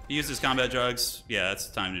 Liet. He uses combat drugs. Yeah, it's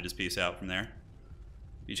time to just peace out from there.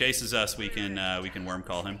 If he chases us, we can worm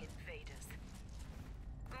call him. The invaders.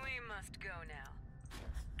 We must go now.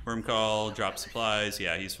 Worm call, drop supplies.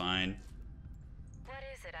 Yeah, he's fine. What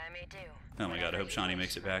is it I may do? Oh my god, I hope Shawnee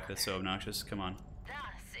makes it back. That's so obnoxious. Come on. Thus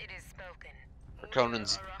it is spoken.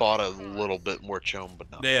 Conan's bought a little bit more chum,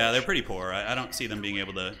 but not. Yeah, they're pretty poor. I don't see them being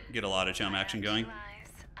able to get a lot of chum action going.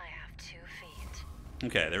 I have 2 feet.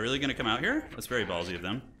 Okay, they're really going to come out here? That's very ballsy of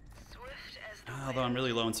them. Swift as the Although I'm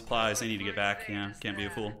really low in supplies, I need to get back. Yeah, can't be a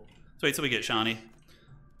fool. Let's wait till we get Shawnee.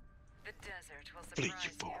 The desert will Flee, surprise you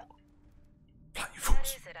fool. What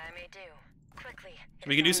is it I may do? Quickly.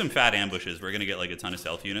 We can do some fat ambushes. We're going to get like a ton of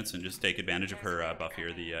stealth units and just take advantage of her buff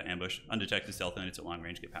here, the ambush. Undetected stealth units at long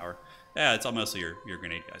range get power. Yeah, it's all mostly your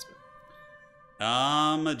grenade guys.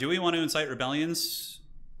 But do we want to incite rebellions?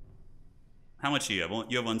 How much do you have?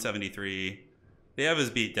 You have 173. They have us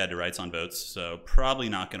beat dead to rights on votes, so probably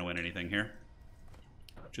not going to win anything here.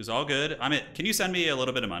 Which is all good. Can you send me a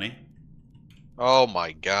little bit of money? Oh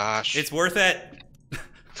my gosh. It's worth it.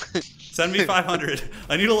 Send me 500.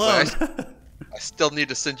 I need a loan. I still need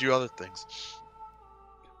to send you other things.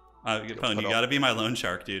 Pone, you gotta be my loan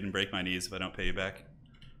shark, dude, and break my knees if I don't pay you back.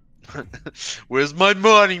 Where's my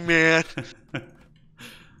money, man?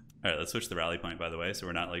 Alright, let's switch the rally point, by the way, so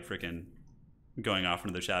we're not like freaking going off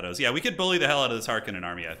into the shadows. Yeah, we could bully the hell out of this Harkonnen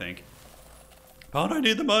army, I think. Pone, I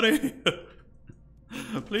need the money!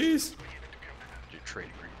 Please! Your trade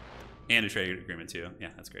agreement. And a trade agreement, too.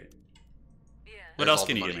 Yeah, that's great. Yeah. What There's else all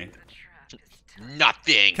can the you give money. me? The trap is tight.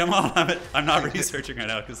 Nothing. Come on, I'm not researching right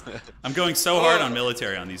now, because I'm going so hard on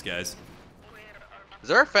military on these guys. Where are Is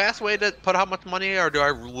there a fast way to put how much money, or do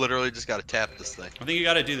I literally just gotta tap this thing? I think you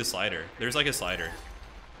gotta do the slider. There's like a slider.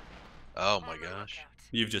 Oh my gosh.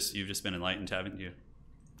 You've just been enlightened, haven't you?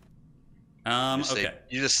 You Okay.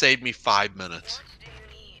 you just saved me 5 minutes.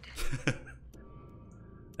 What do you need?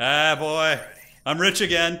 Ah, boy. I'm rich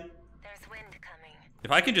again. There's wind coming. If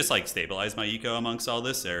I can just like stabilize my eco amongst all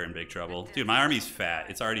this, they're in big trouble. Dude, my army's fat.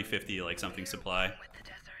 It's already 50 like something supply. With the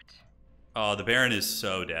desert. Oh, the Baron is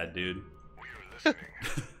so dead, dude. We're listening.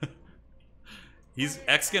 He's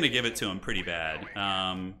X gonna give it to him pretty bad.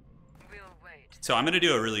 We'll wait. So I'm gonna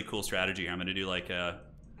do a really cool strategy here. I'm gonna do like We're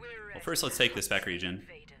well, first let's take this spec region.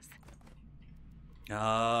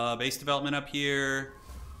 Invaders. Base development up here.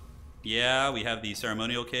 Yeah, we have the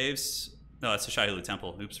ceremonial caves. No, that's the Shai-Hulud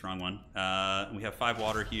temple. Oops, wrong one. We have 5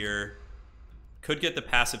 water here. Could get the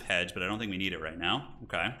passive hedge, but I don't think we need it right now.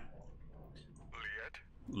 Okay.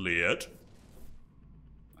 Liet.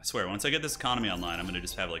 I swear, once I get this economy online, I'm gonna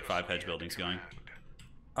just have like 5 hedge buildings going.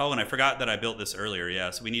 Oh, and I forgot that I built this earlier. Yeah,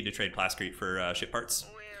 so we need to trade Plascrete for ship parts.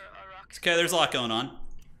 Where are Arrakis? Okay, there's a lot going on.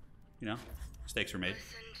 You know, mistakes were made.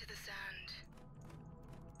 Listen to the sound.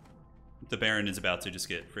 The Baron is about to just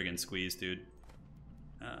get friggin' squeezed, dude.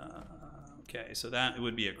 Okay, so that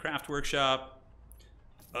would be a craft workshop.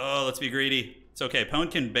 Oh, let's be greedy. It's okay. Pone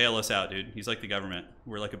can bail us out, dude. He's like the government.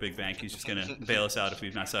 We're like a big bank. He's just gonna bail us out if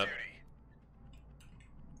we mess up.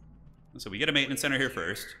 So we get a maintenance center here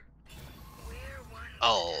first. We're one.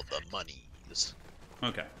 All the monies.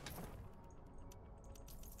 Okay.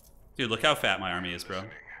 Dude, look how fat my army is, bro.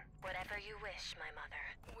 Whatever you wish, my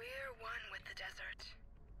mother. We're one with the desert.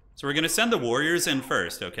 So we're gonna send the warriors in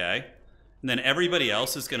first, okay? And then everybody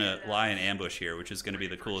else is gonna lie in ambush here, which is gonna be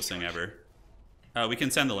the coolest thing ever. We can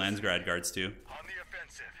send the Landsgrad guards too. On the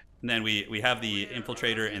offensive. And then we have the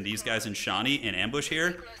infiltrator and these guys in Shawnee in ambush here.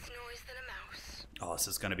 Less noise than a mouse. Oh, this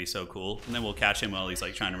is gonna be so cool. And then we'll catch him while he's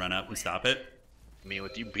like trying to run up and stop it. I mean,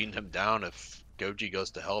 with you beating him down, if Goji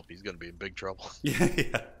goes to help, he's gonna be in big trouble. Yeah,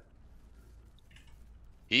 yeah.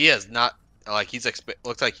 He has not like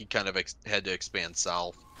looks like he kind of had to expand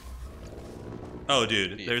south. Oh,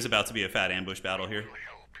 dude, there's about to be a fat ambush battle here. We'll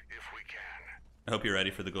help if we can. I hope you're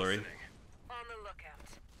ready for the glory. On the lookout.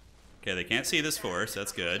 Okay, they can't see this force.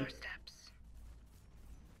 That's good. Steps.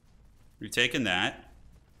 We've taken that.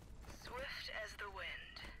 Swift as the wind.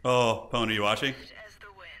 Oh, Pony, you watching? Swift as the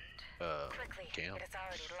wind. Quickly, Cam. Cam. It is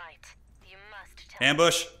already light. You must tell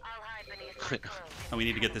Ambush! I'll hide beneath my cloak. Oh, we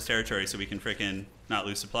need to get this territory so we can frickin' not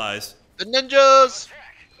lose supplies. The ninjas!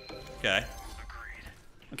 Okay.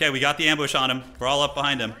 Okay, we got the ambush on him. We're all up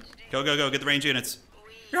behind him. Go, go, go. Get the range units.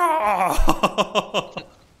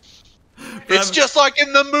 It's just like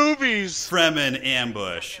in the movies! Fremen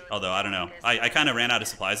ambush. Although, I don't know. I kind of ran out of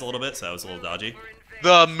supplies a little bit, so that was a little dodgy.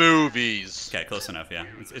 The movies! Okay, close enough, yeah.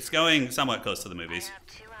 It's going somewhat close to the movies.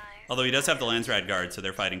 Although he does have the Landsrad Guard, so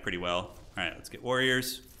they're fighting pretty well. Alright, let's get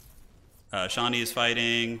warriors. Shawnee is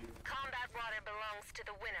fighting. Combat water belongs to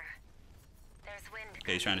the winner. There's wind.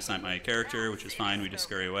 Okay, he's trying to snipe my character, which is fine. We just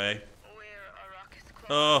scurry away. We're a rocket close.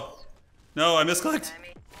 Oh! No, I misclicked!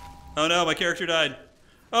 Oh no, my character died.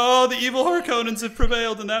 Oh, the evil Harkonnens have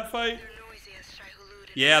prevailed in that fight.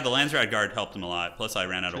 Yeah, the Landsrad Guard helped him a lot. Plus, I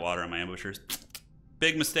ran out of water on my ambushers.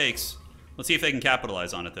 Big mistakes. Let's see if they can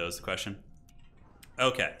capitalize on it, though, is the question.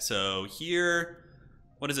 Okay, so here...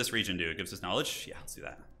 What does this region do? It gives us knowledge? Yeah, let's do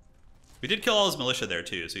that. We did kill all his militia there,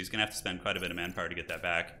 too, so he's going to have to spend quite a bit of manpower to get that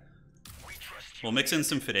back. We'll mix in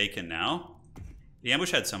some Fedaykin now. The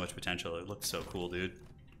ambush had so much potential. It looked so cool, dude.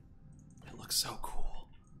 It looks so cool.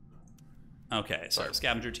 Okay, so Sorry.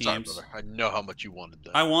 scavenger Sorry, teams. brother. I know how much you wanted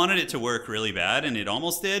that. I wanted it to work really bad, and it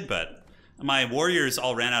almost did, but my warriors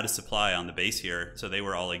all ran out of supply on the base here, so they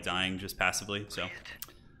were all like dying just passively. So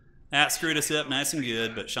that screwed us up nice and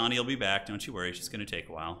good, but Shawnee will be back. Don't you worry, it's just going to take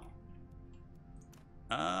a while.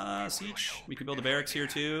 Siege. We can build a barracks here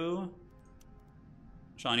too.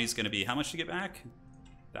 Shawnee's going to be how much to get back?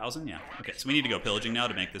 1,000? Yeah. Okay, so we need to go pillaging now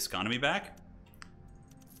to make this economy back.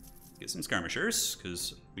 Get some skirmishers,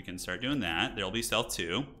 because we can start doing that. There'll be stealth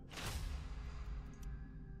too.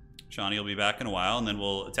 Shawnee will be back in a while, and then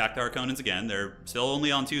we'll attack the Harkonnens again. They're still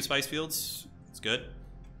only on 2 spice fields. It's good.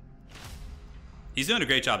 He's doing a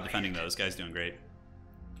great job defending those. Guy's doing great.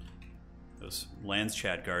 Those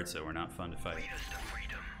Lands-Chad guards, though, were not fun to fight.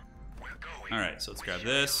 Alright, so let's grab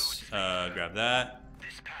this, grab that,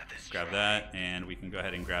 grab that, and we can go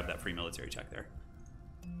ahead and grab that free military check there.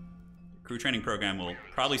 Crew training program will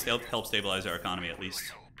probably help stabilize our economy at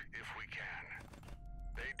least.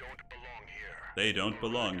 They don't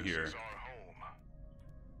belong here.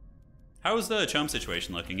 How's the chum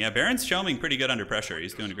situation looking? Yeah, Baron's chuming pretty good under pressure.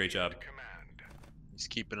 He's doing a great job. He's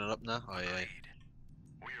keeping it up now? Oh, yeah.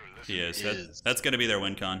 He is. That's going to be their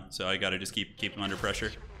win con, so I got to just keep him under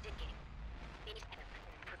pressure.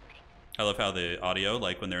 I love how the audio,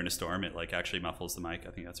 like when they're in a storm, it like actually muffles the mic.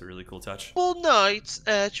 I think that's a really cool touch. Full nights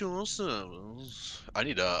at your service. I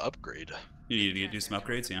need to upgrade. You need to do some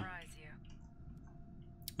upgrades, yeah.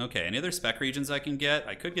 Okay, any other spec regions I can get?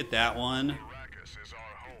 I could get that one.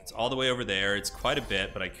 It's all the way over there. It's quite a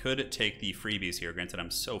bit, but I could take the freebies here. Granted,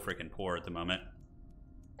 I'm so freaking poor at the moment.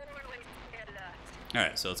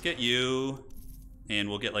 Alright, so let's get you. And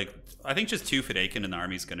we'll get like, I think just 2 Fedaykin in the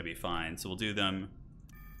army is going to be fine. So we'll do them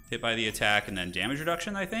hit by the attack and then damage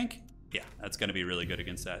reduction, I think. Yeah, that's going to be really good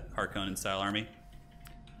against that Harkonnen style army.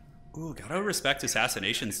 Ooh, gotta respect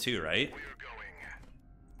assassinations too, right?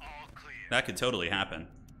 That could totally happen.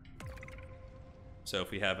 So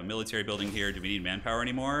if we have a military building here, do we need manpower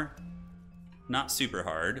anymore? Not super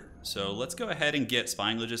hard. So let's go ahead and get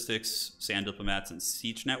spying logistics, sand diplomats, and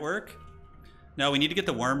siege network. No, we need to get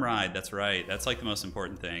the worm ride. That's right. That's like the most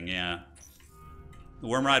important thing, yeah. The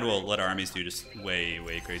worm ride will let our armies do just way,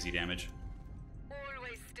 way crazy damage.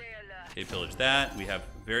 Okay, pillage that. We have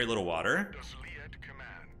very little water.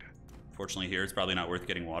 Fortunately here, it's probably not worth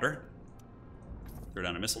getting water. Throw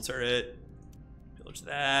down a missile turret. Pillage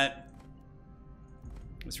that.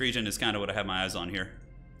 This region is kind of what I have my eyes on here.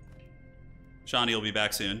 Shawnee will be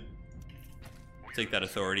back soon. Take that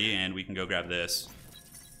authority and we can go grab this.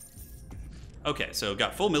 Okay, so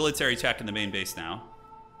got full military tech in the main base now.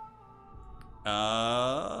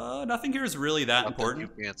 Nothing here is really that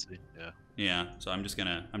important. Too fancy, yeah. Yeah, so I'm just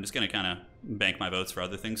gonna kind of bank my votes for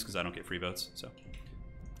other things because I don't get free votes. So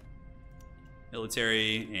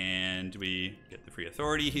military, and we get the free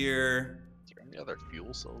authority here. Is there any other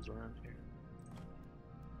fuel cells around here?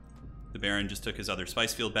 The Baron just took his other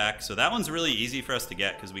spice field back, so that one's really easy for us to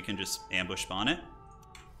get because we can just ambush spawn it.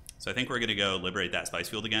 So I think we're going to go liberate that spice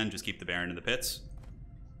field again. Just keep the Baron in the pits.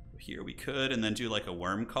 Here we could, and then do like a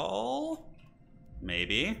worm call.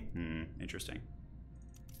 Maybe. Interesting.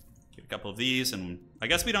 Get a couple of these, and I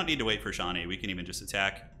guess we don't need to wait for Shawnee. We can even just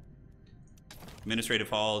attack.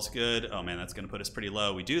 Administrative Hall is good. Oh man, that's going to put us pretty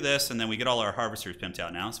low. We do this, and then we get all our harvesters pimped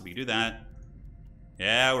out now, so we can do that.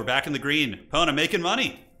 Yeah, we're back in the green. Pona making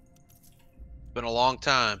money. Been a long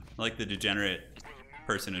time. I like the degenerate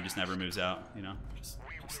person who just never moves out, you know?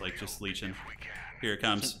 Just leeching. Here it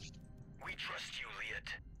comes. We trust you,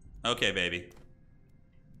 Liet. Okay, baby.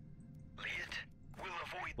 Liet, we'll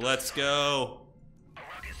avoid the Let's go.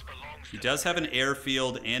 Arrakis belongs He to does have an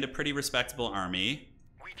airfield and a pretty respectable army.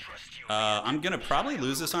 We trust you. I'm going to probably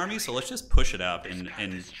lose this army, so let's just push it up and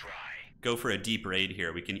Is dry. go for a deep raid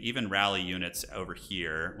here. We can even rally units over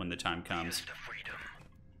here when the time comes. To freedom.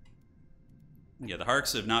 Yeah, the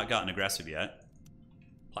Harks have not gotten aggressive yet.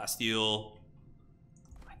 Plasteel.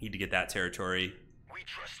 I need to get that territory. We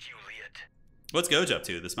trust you, Liet. What's Goj up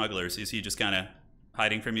to, the smugglers? Is he just kind of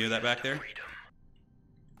hiding from you, that back there? Freedom.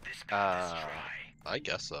 This path is dry. I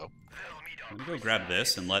guess so. They'll meet I'm our gonna go grab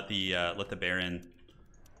this and let the Baron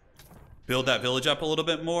build that village up a little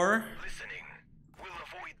bit more. listening. We'll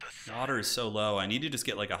avoid the sun. Water is so low. I need to just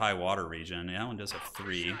get like a high water region. Yeah, that one does have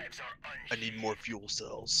 3. Lives are I need more fuel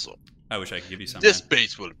cells. So I wish I could give you some. this man.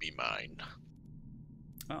 base will be mine.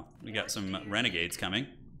 Oh, we got some renegades coming.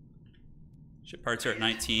 Ship parts are at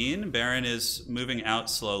 19. Baron is moving out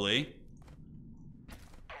slowly.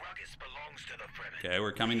 Arrakis belongs to the Fremen. Okay,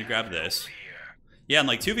 we're coming to grab this. Here. Yeah, and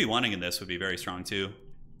like 2v1ing in this would be very strong too.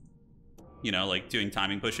 You know, like doing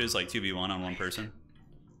timing pushes, like 2v1 on one person.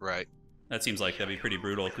 Right. That seems like that'd be pretty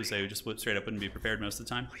brutal because they would just straight up wouldn't be prepared most of the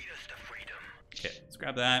time. Lead us to freedom. Okay, let's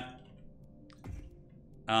grab that.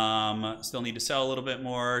 Still need to sell a little bit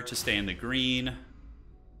more to stay in the green.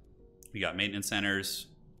 We got maintenance centers.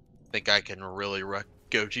 Think I can really wreck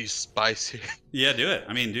Goji's spice here. Yeah, do it.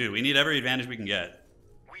 I mean, dude, we need every advantage we can get.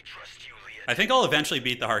 We trust you, Liet. I think I'll eventually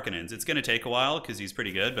beat the Harkonnens. It's going to take a while because he's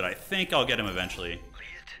pretty good, but I think I'll get him eventually.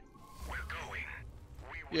 Liet, we're going.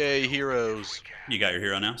 We will Yay, go heroes. wherever we You got your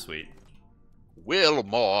hero now? Sweet.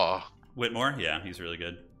 Wilmore. Whitmore? Yeah, he's really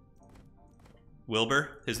good.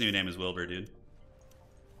 Wilbur? His new name is Wilbur, dude.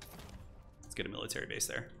 Let's get a military base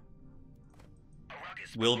there. can.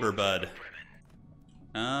 Arrakis Wilbur belongs to Bud. the Fremen.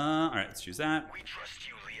 Alright, let's choose that. We trust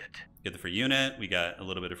you, Liet. Get the free unit. We got a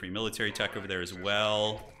little bit of free military tech over there as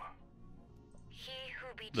well. He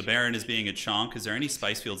who beat The Baron is being a chonk. Is there any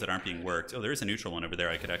spice fields that aren't being worked? Oh, there is a neutral one over there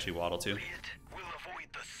I could actually waddle to. Liet, we'll avoid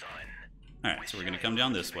the sun. Alright, so we're going to come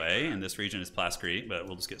down this way, and this region is Plascrete, but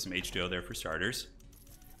we'll just get some H2O there for starters.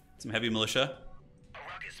 Some heavy militia.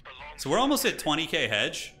 Arrakis belongs So we're almost at 20k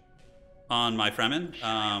hedge on my Fremen.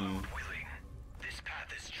 willing. This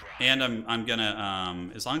path is dry. And I'm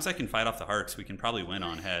gonna, as long as I can fight off the Harks, we can probably win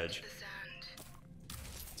on hedge. the sand.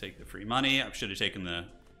 Take the free money. I should have taken the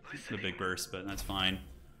big burst, but that's fine.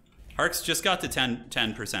 Harks just got to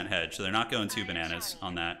 10% hedge, so they're not going too bananas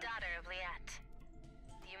on that. Daughter of Liet.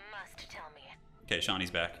 You must tell me. Okay, Shawnee's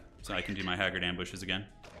back, so I can do my Haggard ambushes again.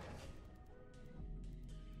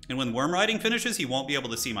 And when worm riding finishes, he won't be able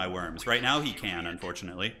to see my worms. Right now, he can,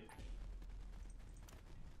 unfortunately.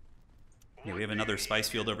 Yeah, we have another spice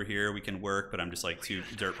field over here we can work, but I'm just like too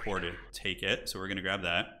dirt poor to take it, so we're gonna grab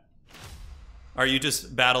that. Are you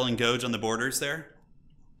just battling Goj on the borders there?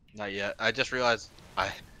 Not yet. I just realized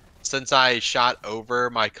since I shot over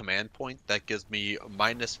my command point, that gives me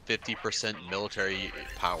minus 50% military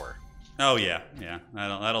power. Oh yeah, yeah.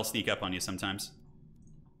 That'll sneak up on you sometimes.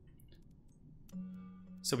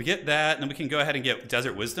 So we get that, and then we can go ahead and get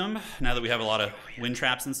Desert Wisdom, now that we have a lot of wind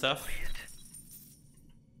traps and stuff.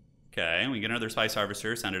 Okay, we get another Spice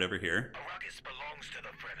Harvester, send it over here. Arrakis belongs to the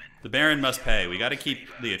Fremen. The Baron must pay. We gotta keep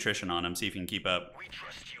the attrition on him, see if he can keep up. We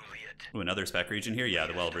trust you, Liet. Ooh, another spec region here? Yeah,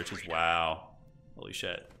 the Well of Riches. Wow. Holy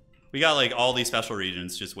shit. We got like all these special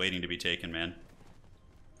regions just waiting to be taken, man.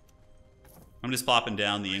 I'm just plopping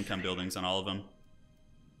down the income buildings on all of them.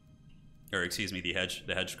 Or excuse me, the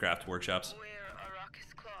hedgecraft workshops. Where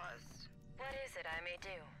Arrakis claws. What is it I may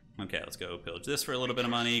do? Okay, let's go pillage this for a little bit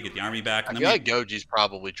of money, get the army back, I and feel then like Goji's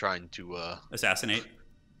probably trying to assassinate.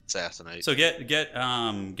 assassinate. So get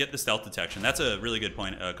the stealth detection. That's a really good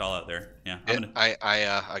point call out there. Yeah,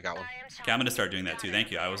 I got one. I'm gonna start doing that too.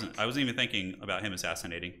 Thank you. I wasn't even thinking about him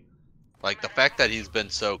assassinating. Like the fact that he's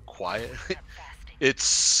been so quiet, it's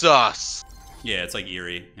sus. Yeah, it's like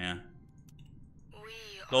eerie. Yeah, We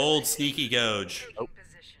the old sneaky Goj. Oh.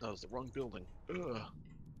 That was the wrong building. Ugh.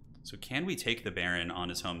 So can we take the Baron on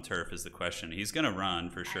his home turf is the question. He's gonna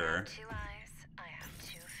run for I sure. have 2 eyes. I have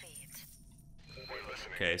 2 feet.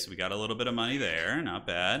 Okay, so we got a little bit of money there. Not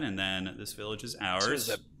bad. And then this village is ours.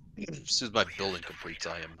 As soon as my building completes,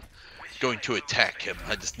 I am going to attack him.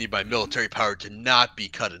 I just need my military power to not be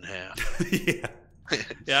cut in half. Yeah. Yeah,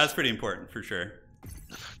 that's pretty important for sure.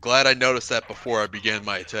 Glad I noticed that before I began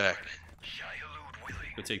my attack.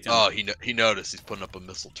 Go take down. Oh, he noticed. He's putting up a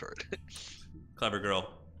missile turret. Clever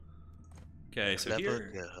girl. Okay, so Clever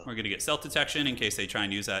here girl. we're going to get stealth detection in case they try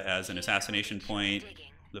and use that as an assassination point.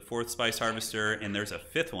 The 4th spice harvester, and there's a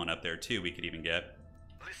 5th one up there too we could even get.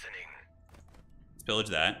 Let's pillage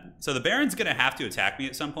that. So the Baron's going to have to attack me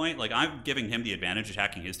at some point. Like, I'm giving him the advantage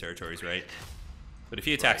attacking his territories, right? But if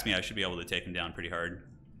he attacks me, I should be able to take him down pretty hard.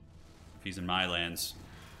 If he's in my lands.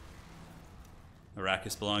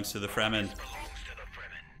 Arrakis belongs to the Fremen.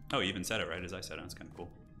 Oh, you even said it right as I said it. That's kind of cool.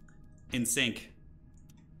 In sync.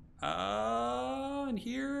 And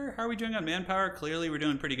here, how are we doing on manpower? Clearly we're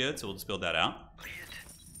doing pretty good, so we'll just build that out.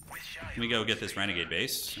 Let me go get this renegade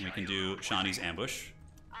base, and we can do Shawnee's ambush.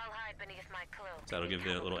 I'll hide beneath my cloak. So that'll give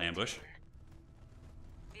it a little ambush.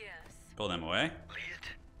 Yes. Pull them away.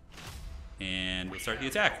 And we'll start the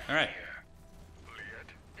attack. All right.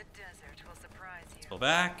 The desert will surprise you. Pull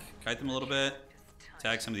back, kite them a little bit.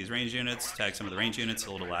 Tag some of these range units. Tag some of the range units.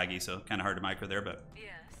 A little laggy, so kind of hard to micro there, but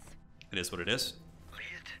Yes. it is what it is.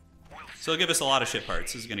 So it'll give us a lot of ship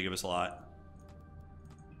parts. This is going to give us a lot.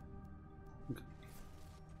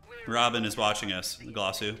 Robin is watching us.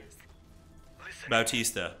 Glossu.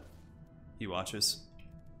 Bautista. He watches.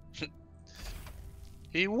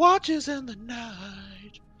 He watches in the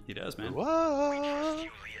night. He does, man. Whoa.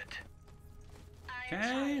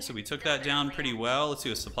 Okay, so we took that down pretty well. Let's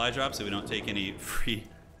do a supply drop so we don't take any free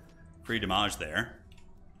damage there.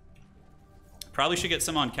 Probably should get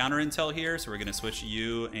some on counter intel here, so we're going to switch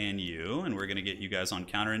you, and we're going to get you guys on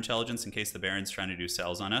counter intelligence in case the Baron's trying to do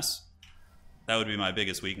cells on us. That would be my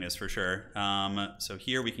biggest weakness for sure. So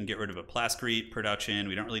here we can get rid of a plascrete production.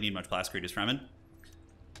 We don't really need much plascrete as Fremen.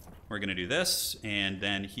 We're going to do this, and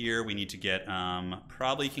then here we need to get,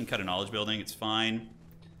 probably can cut a knowledge building, it's fine.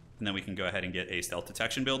 And then we can go ahead and get a stealth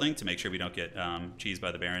detection building to make sure we don't get cheesed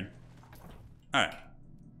by the Baron. All right.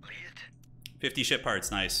 50 ship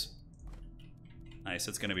parts, nice. Nice,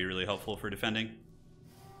 that's going to be really helpful for defending.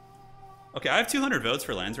 Okay, I have 200 votes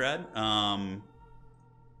for Landsrad.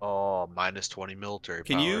 Oh, minus 20 military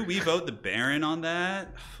Can power. you re-vote the Baron on that?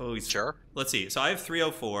 Oh, Sure. Let's see. So I have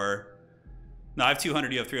 304. No, I have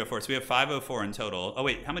 200. You have 304. So we have 504 in total. Oh,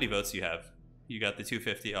 wait. How many votes do you have? You got the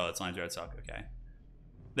 250. Oh, that's Landsrad Sock. Okay.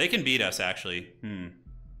 They can beat us, actually.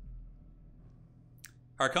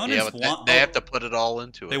 Harkonnens Yeah, but they have to put it all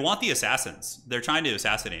into it. They want the assassins. They're trying to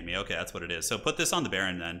assassinate me. Okay, that's what it is. So put this on the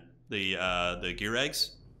Baron then. The gear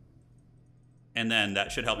eggs. And then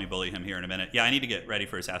that should help me bully him here in a minute. Yeah, I need to get ready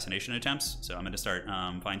for assassination attempts. So I'm going to start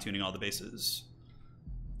fine-tuning all the bases.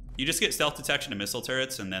 You just get stealth detection and missile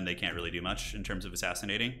turrets, and then they can't really do much in terms of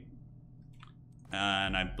assassinating.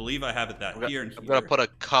 And I believe I have it here and here. I'm going to put a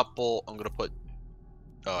couple... I'm going to put...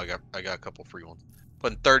 Oh, I got a couple free ones.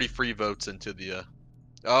 Putting 30 free votes into the...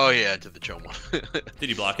 Oh, yeah, into the Chom one. Did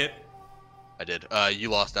you block it? I did.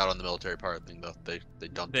 You lost out on the military power thing, though. They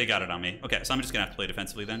dumped They got it on me. Okay, so I'm just going to have to play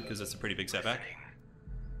defensively then, because that's a pretty big setback.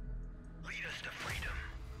 Lead us to freedom.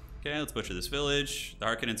 Okay, let's butcher this village. The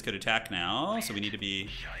Harkonnens could attack now, so we need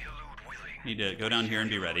to go down here and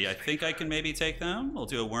be ready. I think I can maybe take them. We'll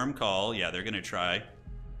do a worm call. Yeah, they're going to try.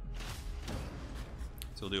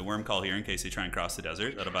 So we'll do a worm call here in case they try and cross the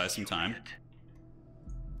desert. That'll buy us some time.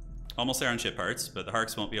 Almost there on ship parts, but the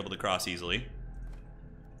Harks won't be able to cross easily.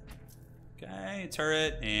 Okay,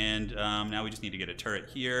 turret, and now we just need to get a turret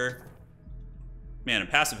here. Man, a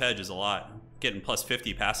passive hedge is a lot. Getting plus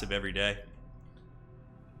 50 passive every day.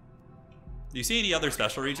 Do you see any other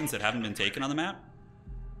special regions that haven't been taken on the map?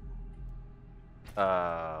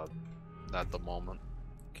 Not at the moment.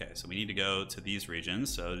 Okay, so we need to go to these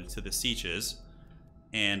regions, so to the Sieches.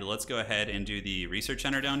 And let's go ahead and do the research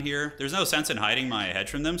center down here. There's no sense in hiding my hedge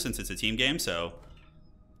from them since it's a team game, so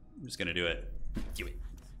I'm just gonna do it. Do it.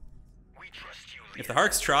 If the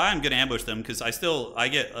Harks try, I'm gonna ambush them because I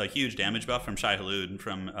get a huge damage buff from Shai Hulud and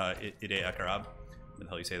from Ide Akarab. What the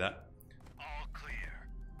hell you say that? All clear.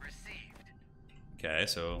 Received. Okay,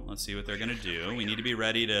 so let's see what they're gonna do. We need to be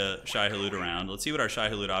ready to Shai Hulud around. Let's see what our Shai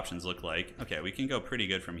Hulud options look like. Okay, we can go pretty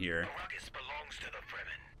good from here. Arrakis belongs to the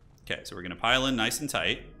Fremen. Okay, so we're gonna pile in nice and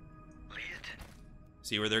tight. Lead.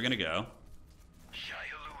 See where they're gonna go. Shai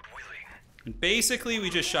Hulud willing. And basically, we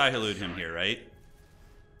just Shai Hulud him here, right?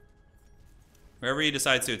 Wherever he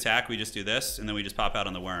decides to attack, we just do this, and then we just pop out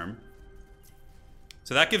on the worm.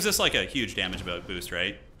 So that gives us like a huge damage boost,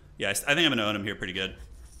 right? Yeah, I think I'm gonna own him here pretty good.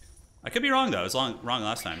 I could be wrong though. I was wrong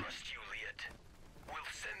last time. Trust you, Liet. We'll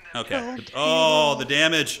Okay. Oh, the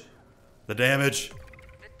damage. The damage. The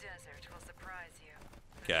desert will surprise you.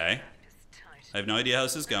 Okay. Is tight. I have no idea how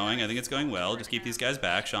this is going. I think it's going well. Just keep these guys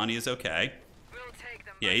back. Shawnee is okay. We'll take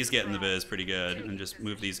them Yeah, by he's getting the surprise. biz pretty good. And just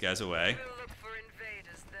move these guys away. We'll look for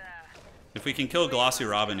invaders there. If we can kill Glossy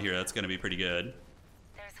Robin here, that's going to be pretty good.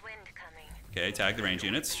 There's wind coming. Okay, tag the range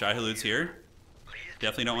units. Shai Halud's here.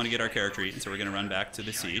 Definitely don't want to get our character eaten, so we're going to run back to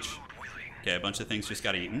the siege. Okay, a bunch of things just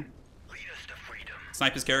got eaten. Lead us to freedom.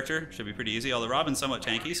 Snipe his character. Should be pretty easy. Although Robin's somewhat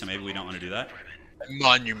tanky, so maybe we don't want to do that.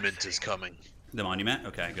 Monument is coming. The monument?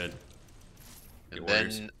 Okay, good. And Good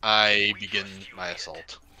warriors. then I begin my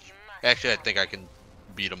assault. You must Actually, I help. think I can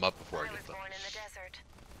beat them up before I I get was them. born in the desert.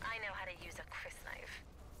 I know how to use a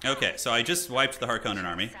crysknife. Okay, so I just wiped the Harkonnen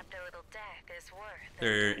army. Except a little death is worth it.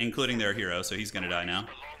 They're including their hero, so he's going to die now.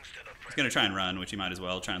 Belongs to the He's going to try and run, which he might as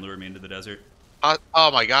well. Try and lure me into the desert.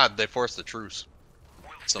 Oh my god, they forced the truce.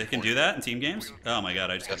 They can do that in team games? Oh my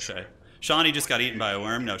god, I just got to say. Shawnee just got eaten by a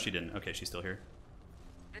worm. No, she didn't. Okay, she's still here.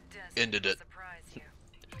 The desert Ended will it. surprise you.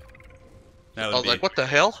 That I would was be... like, what the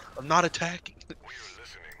hell? I'm not attacking.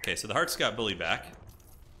 Okay, so the Hearts got bullied back.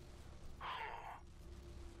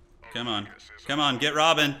 Come on. Come on, get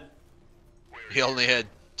Robin. He only had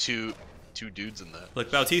two dudes in that. Look,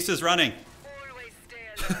 Bautista's running. Always stay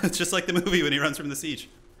alert. It's just like the movie when he runs from the siege.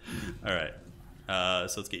 All right.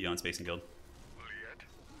 So let's get you on Space and Guild.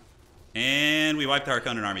 And we wiped the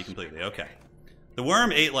Harkonnen army completely. Okay. The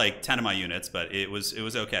worm ate like 10 of my units, but it was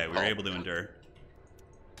okay. We were able to endure.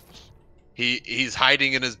 He's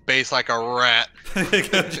hiding in his base like a rat.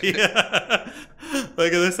 Yeah.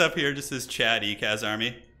 Look at this up here, just this Chad Ekaz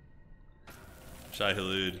army. Shai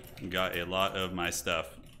Halud got a lot of my stuff.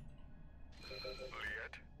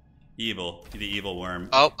 Evil. The evil worm.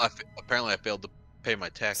 Oh, apparently I failed to pay my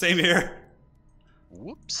tax. Same here.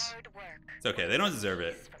 Whoops. Hard work. It's okay. They don't deserve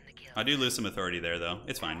it. From the guild. I do lose some authority there, though.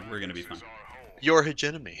 It's fine. We're going to be fine. Your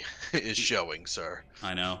hegemony is showing, sir.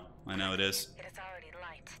 I know. I know it is. It is already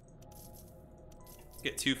light. Let's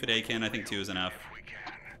get 2 Fidaykin. I think 2 is enough.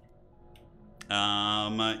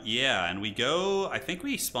 Yeah, and we go... I think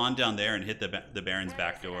we spawn down there and hit the Baron's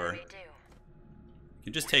back door. We do. You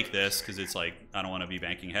can just take this, because it's like, I don't want to be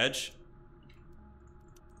banking hedge.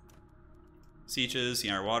 Sieges,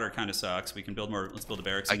 yeah, our water kind of sucks. We can build more... Let's build a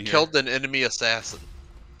barracks I in here. killed an enemy assassin.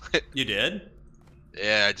 You did?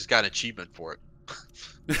 Yeah, I just got an achievement for it.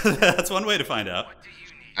 That's one way to find out.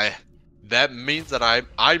 That means that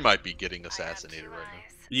I might be getting I have assassinated 2 right now.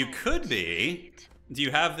 eyes You and could 2 be. feet. Do you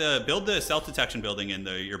have build the self detection building in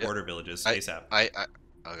your border villages ASAP?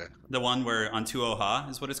 Okay. The one where on Tuoha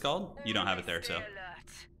is what it's called. You don't have it there, Always so stay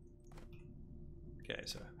alert. okay.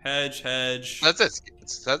 So hedge. That's it.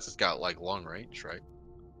 It's got like long range, right?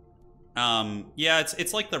 Yeah,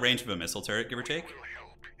 it's like the range of a missile turret, give or take.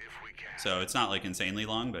 So it's not like insanely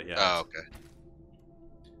long, but yeah. Oh, okay.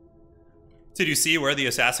 Did you see where the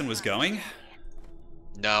assassin was going?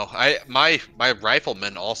 No, my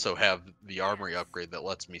riflemen also have the armory upgrade that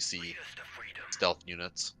lets me see stealth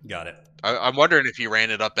units. Got it. I'm wondering if he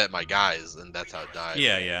ran it up at my guys, and that's how it died.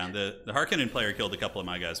 Yeah, yeah. The Harkonnen player killed a couple of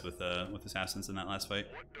my guys with assassins in that last fight.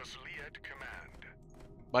 What does Liet command?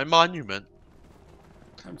 My monument.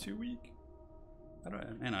 I'm too weak. How do I?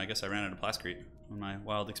 Man, I guess I ran out of Plascrete on my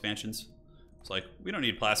wild expansions. It's like, we don't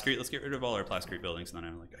need Plascrete. Let's get rid of all our Plascrete buildings. And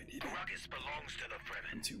then I'm like, I need it. Ruckus belongs to the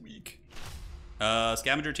Fremen. I'm too weak.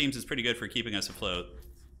 Scavenger teams is pretty good for keeping us afloat.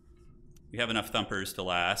 We have enough thumpers to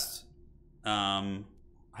last. I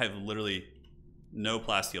have literally no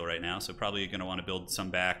plasteel right now, so probably going to want to build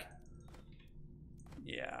some back.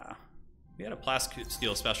 Yeah. We had a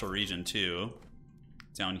plasteel special region too,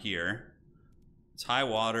 down here. It's high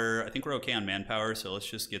water. I think we're okay on manpower, so let's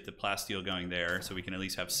just get the plasteel going there so we can at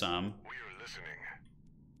least have some. We are listening.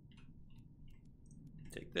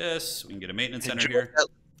 Take this. We can get a maintenance center Enjoy here. that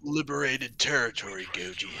liberated territory,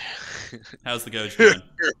 Goji. How's the Goge doing?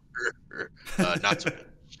 Not so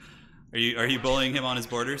good. Are you bullying him on his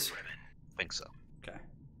borders? I think so. Okay.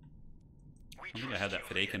 I think I had that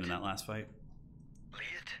Fidaykin in that last fight.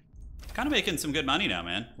 Liet, Kind of making some good money now,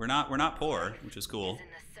 man. We're not poor, which is cool. In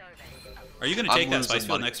the service of Are you going to I'm take that losing spice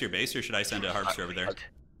field money. next to your base, or should I send a harvester over there?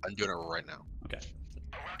 I'm doing it right now. Okay.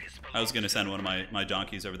 Ruckus I was going to send one of my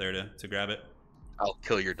donkeys over there to grab it. I'll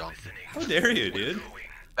kill your donkey. How dare you, dude?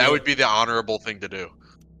 That would be the honorable thing to do.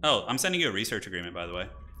 Oh, I'm sending you a research agreement, by the way.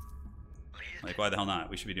 Like, why the hell not?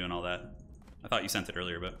 We should be doing all that. I thought you sent it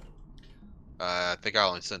earlier, but... I think I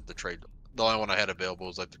only sent the trade. The only one I had available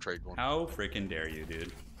was like the trade one. How freaking dare you,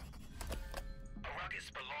 dude?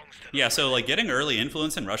 Ruckus belongs to the Yeah, so, like, getting early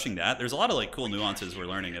influence and rushing that, there's a lot of, like, cool nuances we're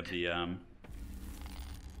learning of the,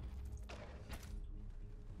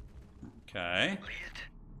 Okay. Liet,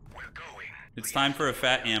 It's time for a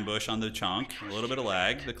fat ambush on the chunk. A little bit of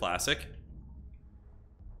lag, the classic.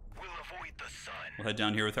 We'll avoid the sun. We'll head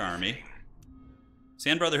down here with our army.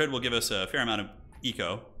 Sand Brotherhood will give us a fair amount of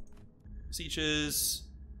eco. Sieges.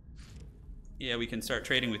 Yeah, we can start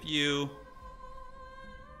trading with you.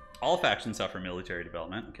 All factions suffer military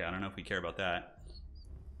development. Okay, I don't know if we care about that.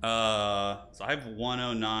 So I have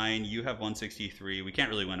 109, you have 163. We can't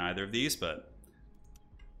really win either of these, but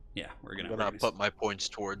yeah, we're gonna put my points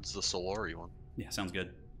towards the Solari one. Yeah, sounds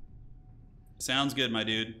good. Sounds good, my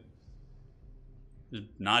dude. Just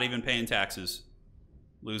not even paying taxes,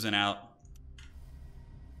 losing out.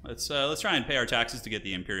 Let's try and pay our taxes to get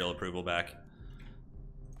the Imperial approval back.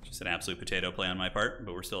 Just an absolute potato play on my part,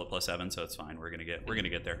 but we're still at +7, so it's fine. We're gonna get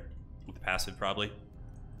there with the passive probably.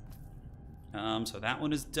 So that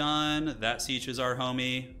one is done. That siege is our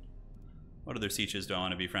homie. What other sieges do I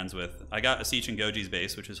want to be friends with? I got a siege in Goji's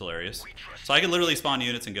base, which is hilarious. So I can literally spawn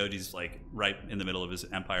units in Goji's like right in the middle of his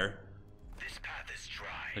empire. This path is dry.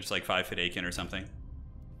 There's like 5 Fidaykin or something.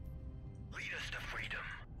 Lead us to freedom.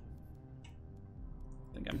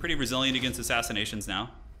 I think I'm pretty resilient against assassinations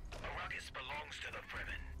now. Arrakis belongs to the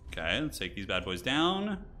Fremen. Okay, let's take these bad boys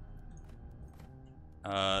down.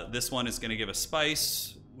 This one is going to give us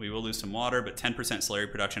spice. We will lose some water, but 10% slurry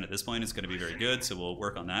production at this point is going to be very good, so we'll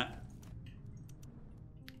work on that.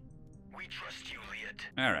 We trust you, Liet.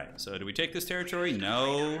 Alright, so do we take this territory?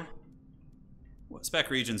 No. What spec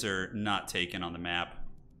regions are not taken on the map?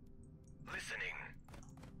 Listening.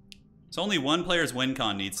 So only one player's win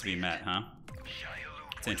con needs to be met, huh?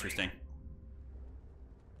 Shai-Hulud It's interesting.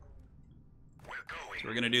 We're going. So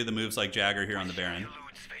we're going to do the moves like Jagger here on the Baron.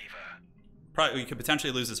 Shai-Hulud's favor. Probably, we could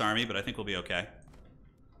potentially lose this army, but I think we'll be okay.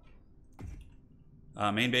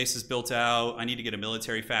 Main base is built out. I need to get a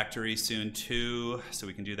military factory soon too, so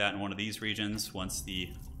we can do that in one of these regions once the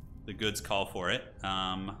goods call for it.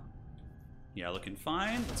 Yeah, looking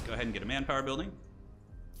fine. Let's go ahead and get a manpower building.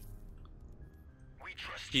 We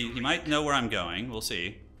trust He might know where I'm going. We'll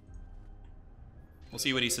see. We'll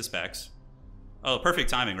see what he suspects. Oh, perfect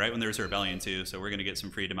timing, right? When there's a rebellion too, so we're going to get some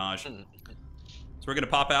free damage. So we're going to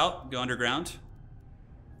pop out, go underground.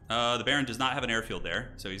 The Baron does not have an airfield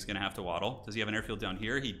there, so he's going to have to waddle. Does he have an airfield down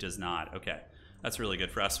here? He does not. Okay. That's really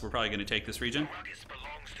good for us. We're probably going to take this region. Arrakis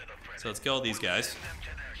belongs to the Fremen. So let's kill these guys. Send them to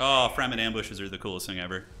their Oh, Fremen ambushes are the coolest thing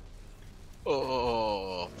ever.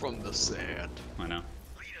 Oh, from the sand. I know.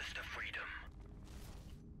 Lead us to freedom.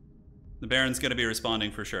 The Baron's going to be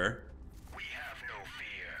responding for sure. We have no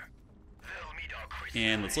fear. They'll meet our Christ.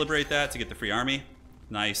 And let's liberate that to get the free army.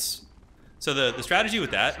 Nice. So the strategy with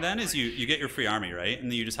that then is you get your free army, right? And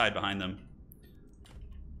then you just hide behind them.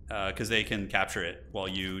 Because they can capture it while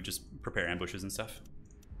you just prepare ambushes and stuff.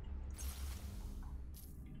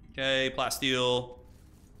 Okay, plasteel.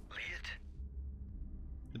 Liet.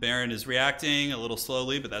 The Baron is reacting a little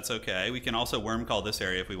slowly, but that's okay. We can also worm call this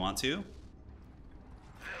area if we want to. They'll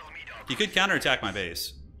meet our He could counterattack my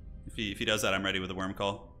base. If he does that, I'm ready with a worm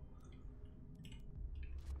call.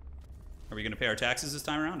 Are we going to pay our taxes this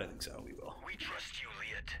time around? I think so. We will. We trust you,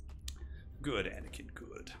 Liet. Good, Anakin,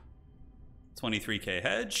 good. 23k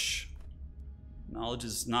hedge. Knowledge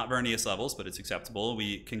is not Vernius levels, but it's acceptable.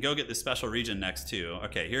 We can go get this special region next too.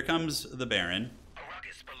 Okay, here comes the Baron.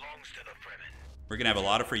 Arrakis belongs to the Fremen. We're going to have a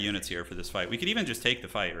lot of free units here for this fight. We could even just take the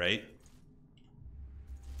fight, right?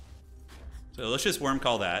 So let's just worm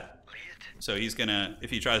call that. Liet. So he's going to, if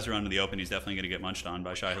he tries to run to the open, he's definitely going to get munched on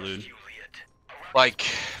by Shai-Hulud. You, Liet. Arrakis Like,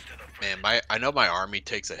 belongs to the Fremen. man, I know my army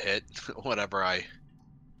takes a hit whenever I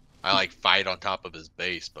like fight on top of his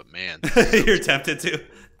base, but man, You're tempted to.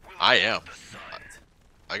 I am. The sun.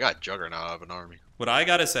 I got Juggernaut out of an army. What I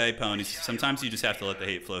gotta say, Pony, sometimes you just have to let the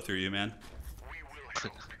hate flow through you, man. We will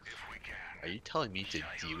help if we can. Are you telling me to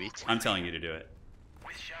do it? I'm telling you to do it.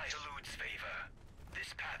 With Shai-Hulud's favor,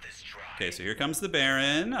 this path is dry. Okay, so here comes the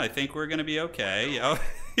Baron. I think we're gonna be okay. Oh,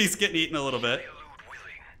 he's getting eaten a little bit. Shai-Hulud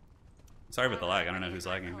willing. Sorry about the lag. I don't know who's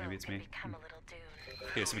lagging. Maybe it's me. Become a little Dune.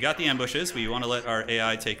 Okay, so we got the ambushes. We want to let our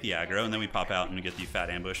AI take the aggro, and then we pop out and we get the fat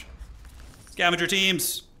ambush. Scavenger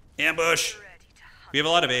teams! Ambush! We have a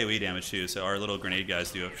lot of AoE damage too, so our little grenade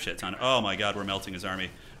guys do a shit ton. Oh my god, we're melting his army.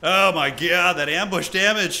 Oh my god, that ambush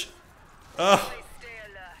damage! Oh, Stay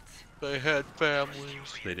alert. They had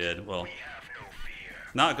families. they did. Well, We have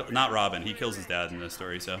no fear. not Robin. He kills his dad in this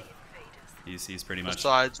story, so he's pretty much.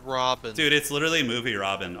 Besides Robin. Dude, it's literally movie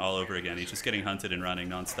Robin all over again. He's just getting hunted and running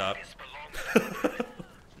nonstop. This belongs to the Fremen.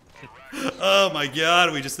 Oh my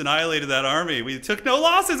god, we just annihilated that army. We took no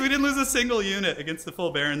losses. We didn't lose a single unit against the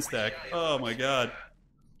full Baron stack. Oh my god.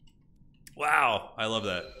 Wow, I love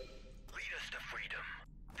that. Lead us to freedom.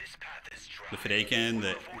 This path is dry. The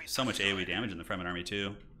Fidaykin, so much AoE damage in the Fremen army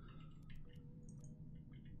too.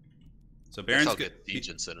 So That's Baron's how good. good siege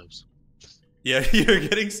incentives. Yeah, you're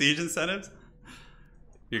getting siege incentives.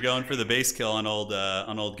 You're going for the base kill on old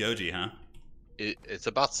Goji, huh? It's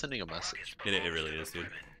about sending a message. It really is, dude.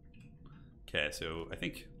 Okay, so I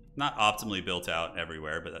think not optimally built out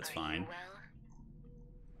everywhere, but that's fine.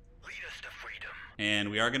 Lead us to freedom. And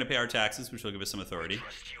we are going to pay our taxes, which will give us some authority.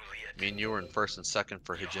 Trust you, Liet. I mean, you were in first and second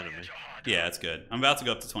for hegemony. Yeah, that's good. I'm about to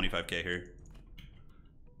go up to 25k here.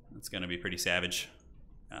 That's going to be pretty savage.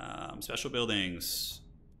 Special buildings.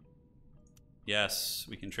 Yes,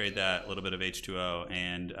 we can trade that. A little bit of H2O.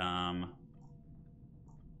 And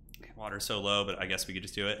water's so low, but I guess we could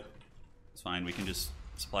just do it. It's fine. We can just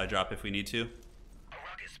supply drop if we need to.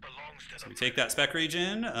 Arrakis belongs to So the we take that spec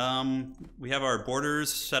region. We have our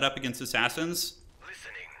borders set up against assassins.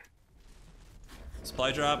 listening.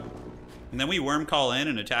 Supply drop. And then we worm call in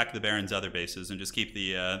and attack the Baron's other bases and just keep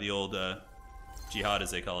the old jihad,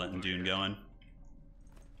 as they call it, in Dune going.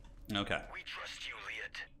 Okay. We trust you,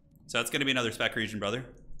 Liet. So that's going to be another spec region, brother.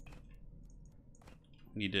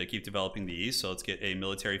 We need to keep developing these, so let's get a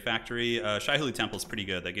military factory. Shai-Hulud Temple is pretty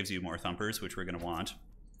good. That gives you more thumpers, which we're going to want.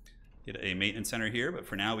 Get a maintenance center here, but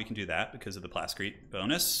for now we can do that because of the Plascrete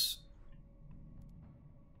bonus.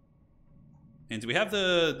 And do we have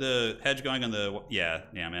the hedge going on the... Yeah,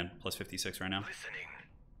 man. Plus 56 right now. Listening.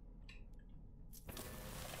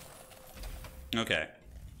 Okay.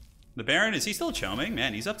 The Baron, is he still chombing?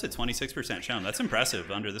 Man, he's up to 26% chom. That's impressive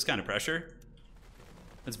under this kind of pressure.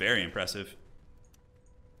 That's very impressive.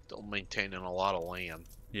 Still maintaining a lot of land.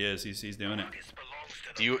 He is. He's doing it. Arrakis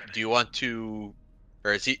belongs to the Do you want to,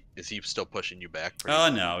 or is he still pushing you back? Oh,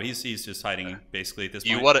 no. He's just hiding basically at this Do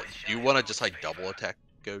you point. want to just like double attack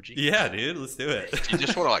Goji? Yeah, dude. Let's do it. You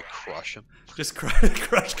just want to like crush him. Just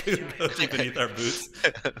crush Goji beneath our boots.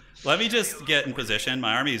 Let me just get in position.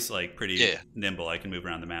 My army's like pretty nimble. I can move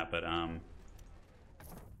around the map, but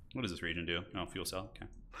what does this region do? Oh, fuel cell. Okay.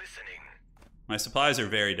 listening. My supplies are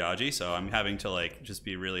very dodgy, so I'm having to like just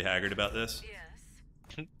be really haggard about this.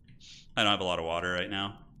 Yes. I don't have a lot of water right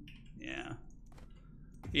now. Yeah.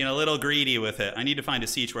 Being a little greedy with it. I need to find a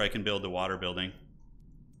siege where I can build the water building.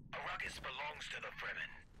 Arrakis belongs to the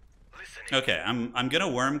Fremen. Listening. Okay, I'm gonna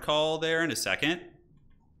worm call there in a second.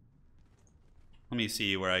 Let me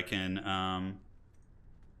see where I can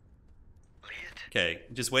Liet. okay,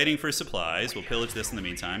 just waiting for supplies. We'll pillage this in the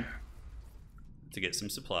meantime to get some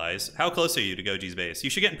supplies. How close are you to Goji's base? You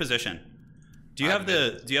should get in position. Do you have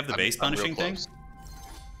the base I'm real punishing thing? close.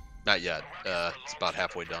 Not yet. It's about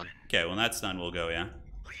halfway done. Okay, when that's done, we'll go, yeah.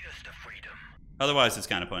 Lead us to freedom. Otherwise, it's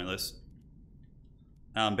kind of pointless.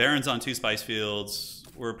 Baron's on 2 spice fields.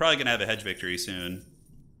 We're probably going to have a hedge victory soon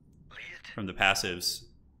Liet. from the passives.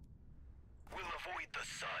 We'll avoid the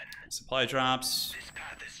sun. Supply drops. This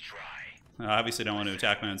path is dry. I obviously don't want to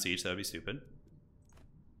attack my own siege. That would be stupid.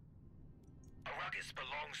 Arrakis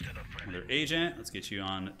belongs to the Fremen. Another agent. Let's get you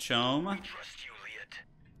on Chom. Trust you,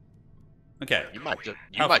 Liet. Okay. You might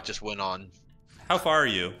How- might just win on How far are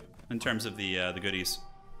you in terms of the goodies?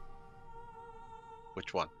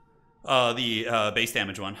 which one? The base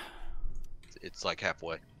damage one. It's like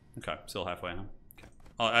halfway. Okay, still halfway, huh? Okay.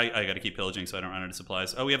 Oh, I got to keep pillaging so I don't run out of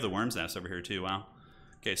supplies. Oh, we have the worm's nest over here too. Wow.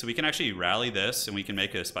 Okay, so we can actually rally this, and we can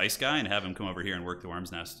make a spice guy and have him come over here and work the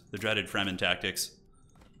worm's nest. The dreaded Fremen tactics.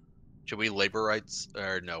 Should we labor rights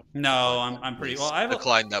or no? No, I'm pretty Please. well. I have.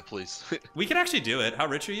 Decline that, please. We can actually do it. How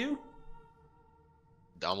rich are you?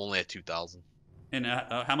 I'm only at 2,000. And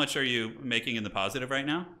how much are you making in the positive right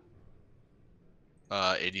now?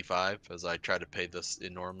 85 as I try to pay this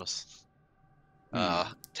enormous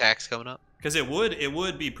tax coming up. Because it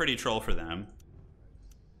would be pretty troll for them.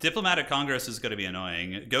 Diplomatic Congress is going to be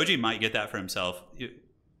annoying. Goji might get that for himself.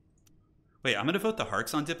 Wait, I'm going to vote the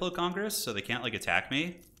Harks on Diplo Congress so they can't like attack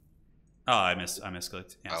me. Oh, I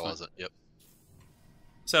misclicked. Yeah, I it's fine. wasn't. Yep.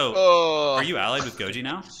 So, Oh. are you allied with Goji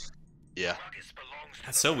now? Yeah. Arrakis belongs to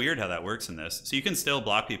That's so weird how that works in this. So you can still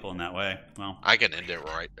block people in that way. Well, I can end it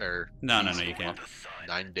right. Or no, you can't. the sun.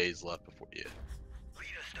 9 days left before. Yeah. Lead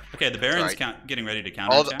us to Okay, the Baron's Right. getting ready to All,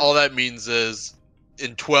 counterattack. all that means is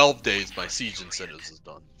in 12 days my siege incentives is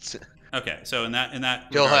done. Okay, so in that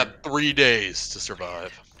You'll regard, have 3 days to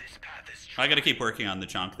survive. This path is dry. I got to keep working on the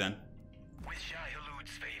chunk then. With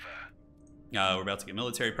Shai-Hulud's favor. We're about to get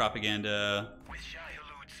military propaganda. With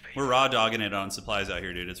Shai-Hulud's favor. We're raw dogging it on supplies out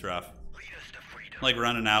here, dude. It's rough. Lead us to freedom. Like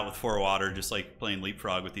running out with 4 water, just like playing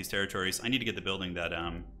leapfrog with these territories. I need to get the building that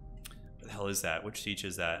what the hell is that? Which siege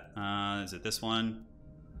is that? Is it this one?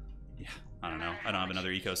 Yeah, I don't know. I don't have another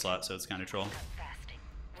eco slot, so it's kind of troll. Fasting.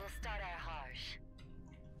 We'll start our harsh.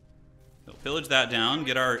 So pillage that down.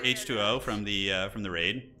 Get our H2O from the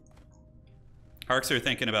raid. Harks are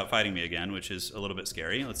thinking about fighting me again, which is a little bit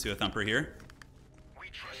scary. Let's do a thumper here. We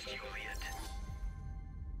trust you, Elliot.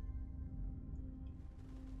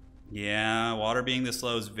 Yeah, water being this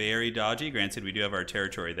low is very dodgy. Granted, we do have our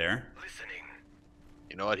territory there. Listening.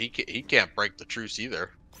 You know what? He can't break the truce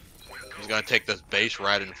either. He's gonna take this base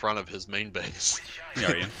right in front of his main base.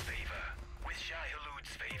 Yeah, are you? With Shai Hulud's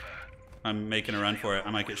favor, I'm making a run for it.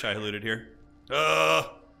 I might get Shai Haluded here. we'll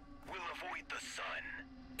avoid the sun.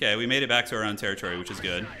 Okay, we made it back to our own territory, which is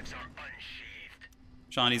good. Knives are unsheathed.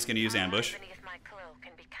 Shawnee's gonna use ambush. Beneath my cloak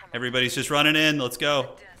and become a Everybody's just running in. Let's go.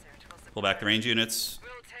 Desert will Pull back the range units.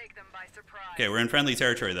 We'll take them by surprise. Okay, we're in friendly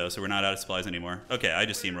territory though, so we're not out of supplies anymore. Okay, I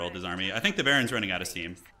just steamrolled his army. I think the Baron's running out of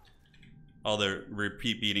steam. All the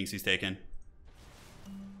repeat beatings he's taken.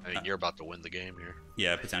 I mean, you're about to win the game here.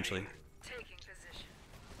 Yeah, potentially. Taking position.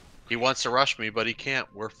 He wants to rush me, but he can't.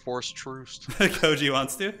 We're forced truced. Koji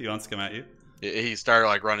wants to. He wants to come at you. He started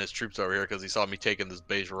like running his troops over here because he saw me taking this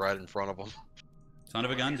base right in front of him. Son of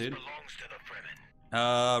a gun, dude. Belongs to the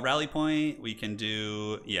Fremen. Rally point. We can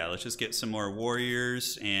do. Yeah, let's just get some more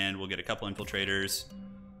warriors, and we'll get a couple infiltrators,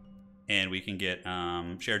 and we can get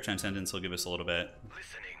shared transcendence. Will give us a little bit.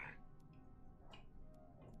 Listening.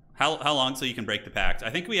 How long till you can break the pact?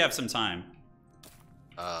 I think we have some time.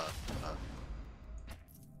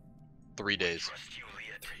 3 days. Trust you,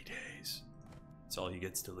 Elliot. 3 days. That's all he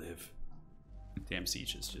gets to live. Damn,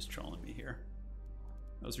 Siege is just trolling me here.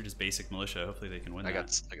 Those are just basic militia. Hopefully they can win I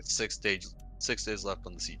that. got 6 days. 6 days left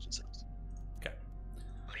on the siege incentives. Okay.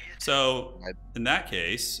 So in that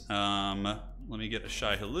case, let me get a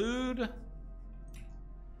Shai Halud.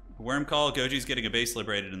 Worm Call. Goji's getting a base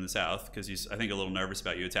liberated in the south because he's, I think, a little nervous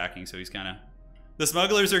about you attacking. So he's kind of. The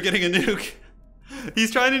smugglers are getting a nuke.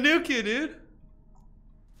 He's trying to nuke you, dude.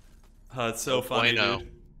 Oh, it's so funny,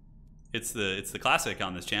 dude. It's the classic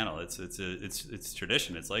on this channel. It's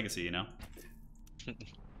tradition. It's legacy, you know.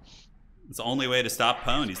 It's the only way to stop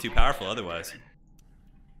Pwn. He's too powerful otherwise.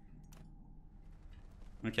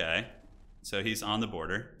 Okay, so he's on the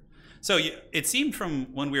border. So it seemed from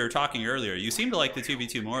when we were talking earlier, you seem to like the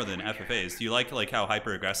 2v2 more than FFAs. Do you like how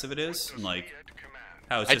hyper aggressive it is, and like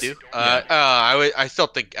how it's I just, do. yeah, I still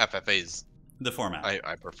think FFAs. the format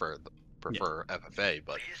I prefer FFA,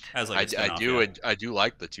 but as like a I spin-off, do yeah. I do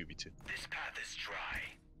like the 2v2. This path is dry.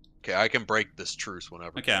 Okay, I can break this truce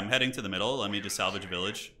whenever. Okay, I'm heading to the middle. Let me just salvage a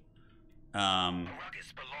village, Arrakis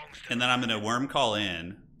belongs to and then I'm gonna worm call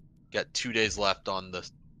in. Got 2 days left on the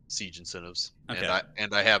siege incentives, Okay.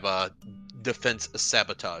 and I have a defense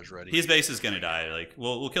sabotage ready. His base is gonna die. Like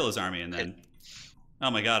we'll kill his army, and then. Oh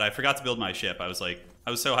my god, I forgot to build my ship. I was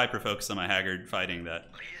so hyper focused on my Haggard fighting that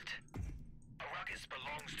Elliot. Arrakis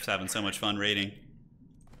belongs just to having so much fun raiding.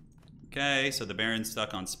 Okay, so the Baron's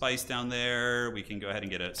stuck on spice down there. We can go ahead and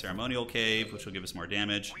get a ceremonial cave, which will give us more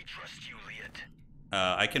damage. We trust you, Elliot.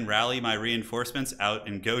 I can rally my reinforcements out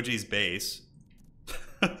in Goji's base.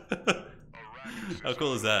 How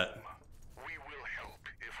cool is that? We will help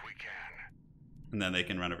if we can. And then they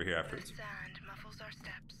can run over here afterwards. Sand muffles our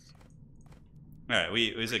steps. All right,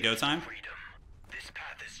 is it go time? Freedom. This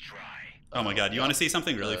path is dry. Oh my god, you want to see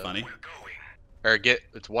something really funny? We're going. Or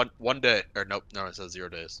it's one day, or nope, no, it says 0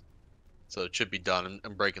 days, so it should be done.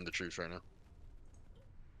 I'm breaking the truce right now.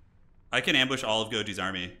 I can ambush all of Goji's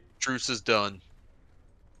army. Truce is done.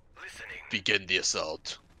 Listening. Begin the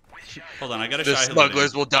assault. With Shai Hold on, I gotta The Shai Halud in.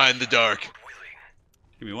 smugglers will die in the dark. willing.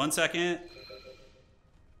 Give me 1 second.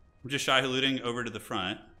 I'm just Shai Haluding over to the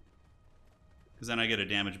front. Because then I get a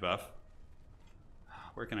damage buff.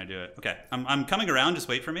 Where can I do it? Okay, I'm coming around. Just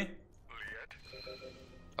wait for me. Elliot.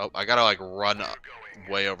 Oh, I gotta like run We're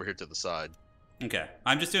going. way over here to the side. Okay,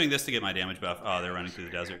 I'm just doing this to get my damage buff. Oh, they're running through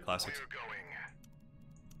the desert. Classics. We're going.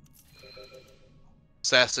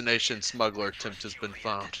 Assassination smuggler attempt has been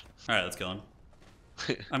found. All right, let's kill him.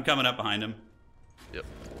 I'm coming up behind him. Yep.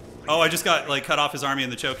 Oh, I just got like cut off his army in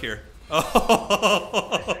the choke here.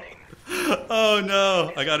 Oh, oh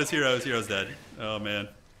no! I got his hero. His hero's dead. Oh man.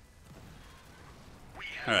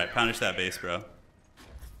 All right, punish that base, bro.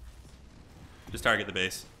 Just target the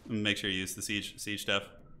base. And make sure you use the siege stuff.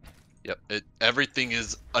 Yep. Everything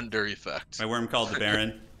is under effect. My worm called the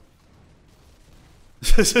Baron.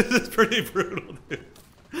 This is pretty brutal, dude.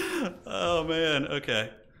 Oh man.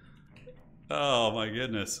 Okay. Oh my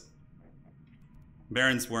goodness.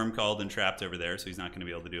 Baron's worm called and trapped over there, so he's not going to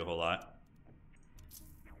be able to do a whole lot.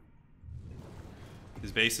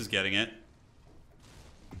 His base is getting it.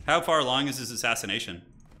 How far along is his assassination?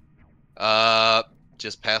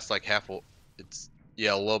 Just past like half. It's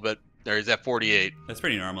a little bit. There, he's at 48. That's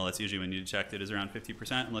pretty normal. That's usually when you checked it is around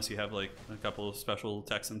 50%, unless you have like a couple of special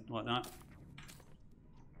techs and whatnot.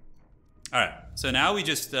 All right, so now we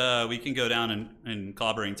just we can go down and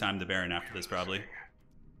clobbering time the Baron after this probably.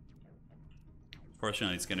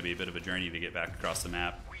 Fortunately, it's going to be a bit of a journey to get back across the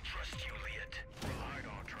map. We trust you, Liet. Ride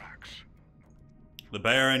our tracks. The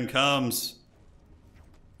Baron comes.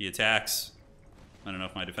 He attacks. I don't know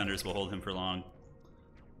if my defenders will hold him for long.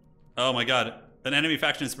 Oh my god, an enemy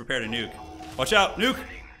faction is prepared to nuke. Watch out, nuke!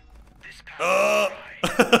 This path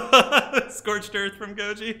Scorched earth from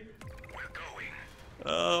Goji. we're going.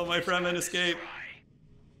 Oh, my Fremen escape.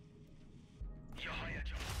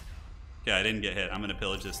 Yeah, I didn't get hit. I'm gonna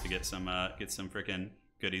pillage this to get some freaking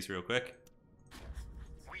goodies real quick.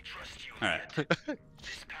 We trust you. All right,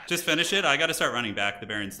 just finish it. I got to start running back. The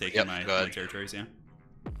Baron's taking Yep, my go ahead. territories. Yeah.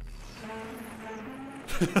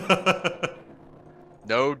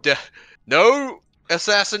 No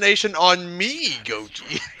assassination on me,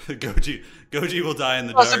 Goji. Goji will die in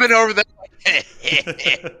the Must have dark. been over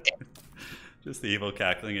there. Just the evil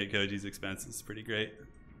cackling at Goji's expense is pretty great.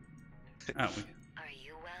 Oh, Are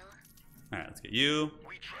you well? all right, let's get you.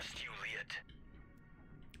 We trust you, Liet.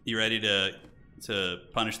 You ready to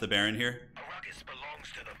punish the Baron here? Arrakis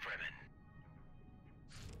belongs to the Fremen.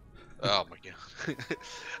 Oh my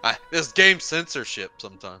god. This game censorship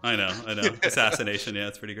sometimes. I know. Assassination, yeah,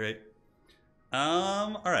 it's pretty great.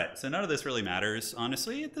 All right, so none of this really matters,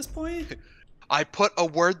 honestly, at this point. I put a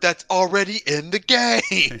word that's already in the game.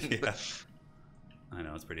 Yeah. I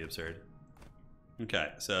know, it's pretty absurd. Okay,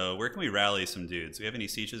 so where can we rally some dudes? Do we have any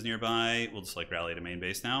sieges nearby? We'll just like rally to main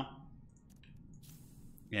base now.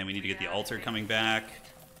 And we need to get the altar coming back.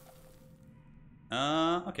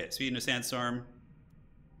 Okay, speed into sandstorm.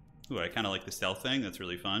 Ooh, I kind of like the stealth thing. That's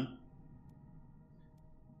really fun.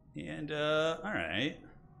 And, all right.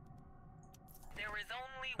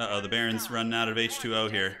 Uh-oh, the Baron's running out of H2O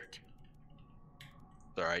here.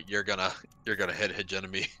 All right, you're gonna hit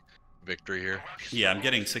hegemony victory here. Yeah, I'm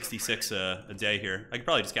getting 66 a day here. I could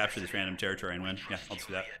probably just capture this random territory and win. Yeah, I'll just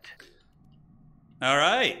do that. All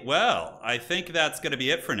right, well, I think that's going to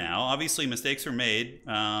be it for now. Obviously, mistakes were made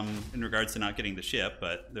in regards to not getting the ship,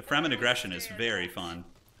 but the Fremen aggression is very fun.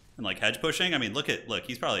 And like hedge pushing, I mean, look,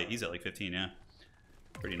 he's at like 15, yeah.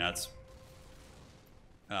 Pretty nuts.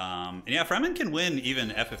 And yeah, Fremen can win even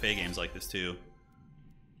FFA games like this too.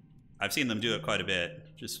 I've seen them do it quite a bit.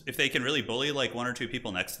 Just if they can really bully like one or two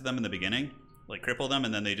people next to them in the beginning, like cripple them,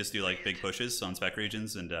 and then they just do like big pushes on spec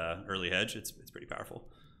regions and early hedge, it's pretty powerful.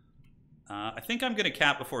 I think I'm gonna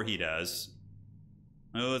cap before he does.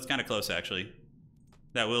 Oh, it's kind of close actually.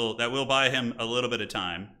 That will buy him a little bit of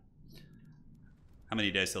time. How many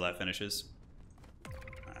days till that finishes?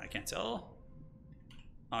 I can't tell.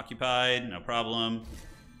 Occupied, no problem.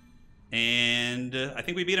 And I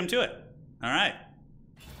think we beat him to it. All right.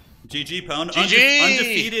 GG, Pwn. GG!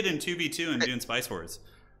 Undefeated in 2v2 in Dune Spice Wars.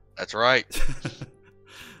 That's right.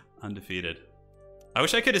 Undefeated. I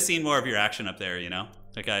wish I could have seen more of your action up there, you know?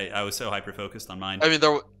 Like, I was so hyper-focused on mine. I mean,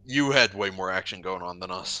 you had way more action going on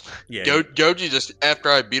than us. Yeah. Goji just, after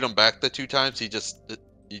I beat him back the 2 times, he just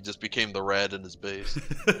became the red in his base.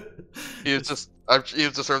 he was just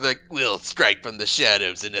sort of like, we'll strike from the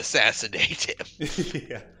shadows and assassinate him.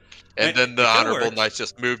 Yeah. And then the Honorable Knights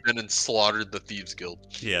just moved in and slaughtered the Thieves Guild.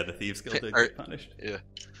 Yeah, the Thieves Guild did get punished. Yeah.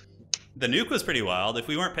 The nuke was pretty wild. If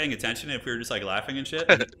we weren't paying attention, if we were just like laughing and shit,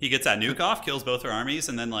 he gets that nuke off, kills both our armies,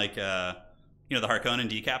 and then like, you know, the Harkonnen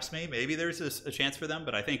decaps me. Maybe there's a chance for them,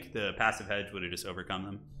 but I think the passive hedge would have just overcome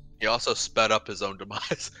them. He also sped up his own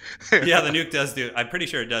demise. Yeah, the nuke does do. I'm pretty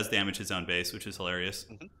sure it does damage his own base, which is hilarious.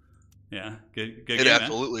 Mm-hmm. Yeah, good It game,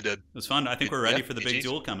 absolutely did. It was fun. I think we're ready Yeah, for the big GG's.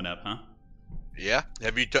 duel coming up, huh? Yeah.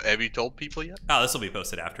 Have you told people yet? Oh, this will be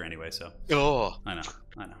posted after anyway, so Oh. I know.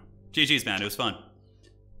 GG's, man. It was fun.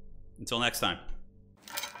 Until next time.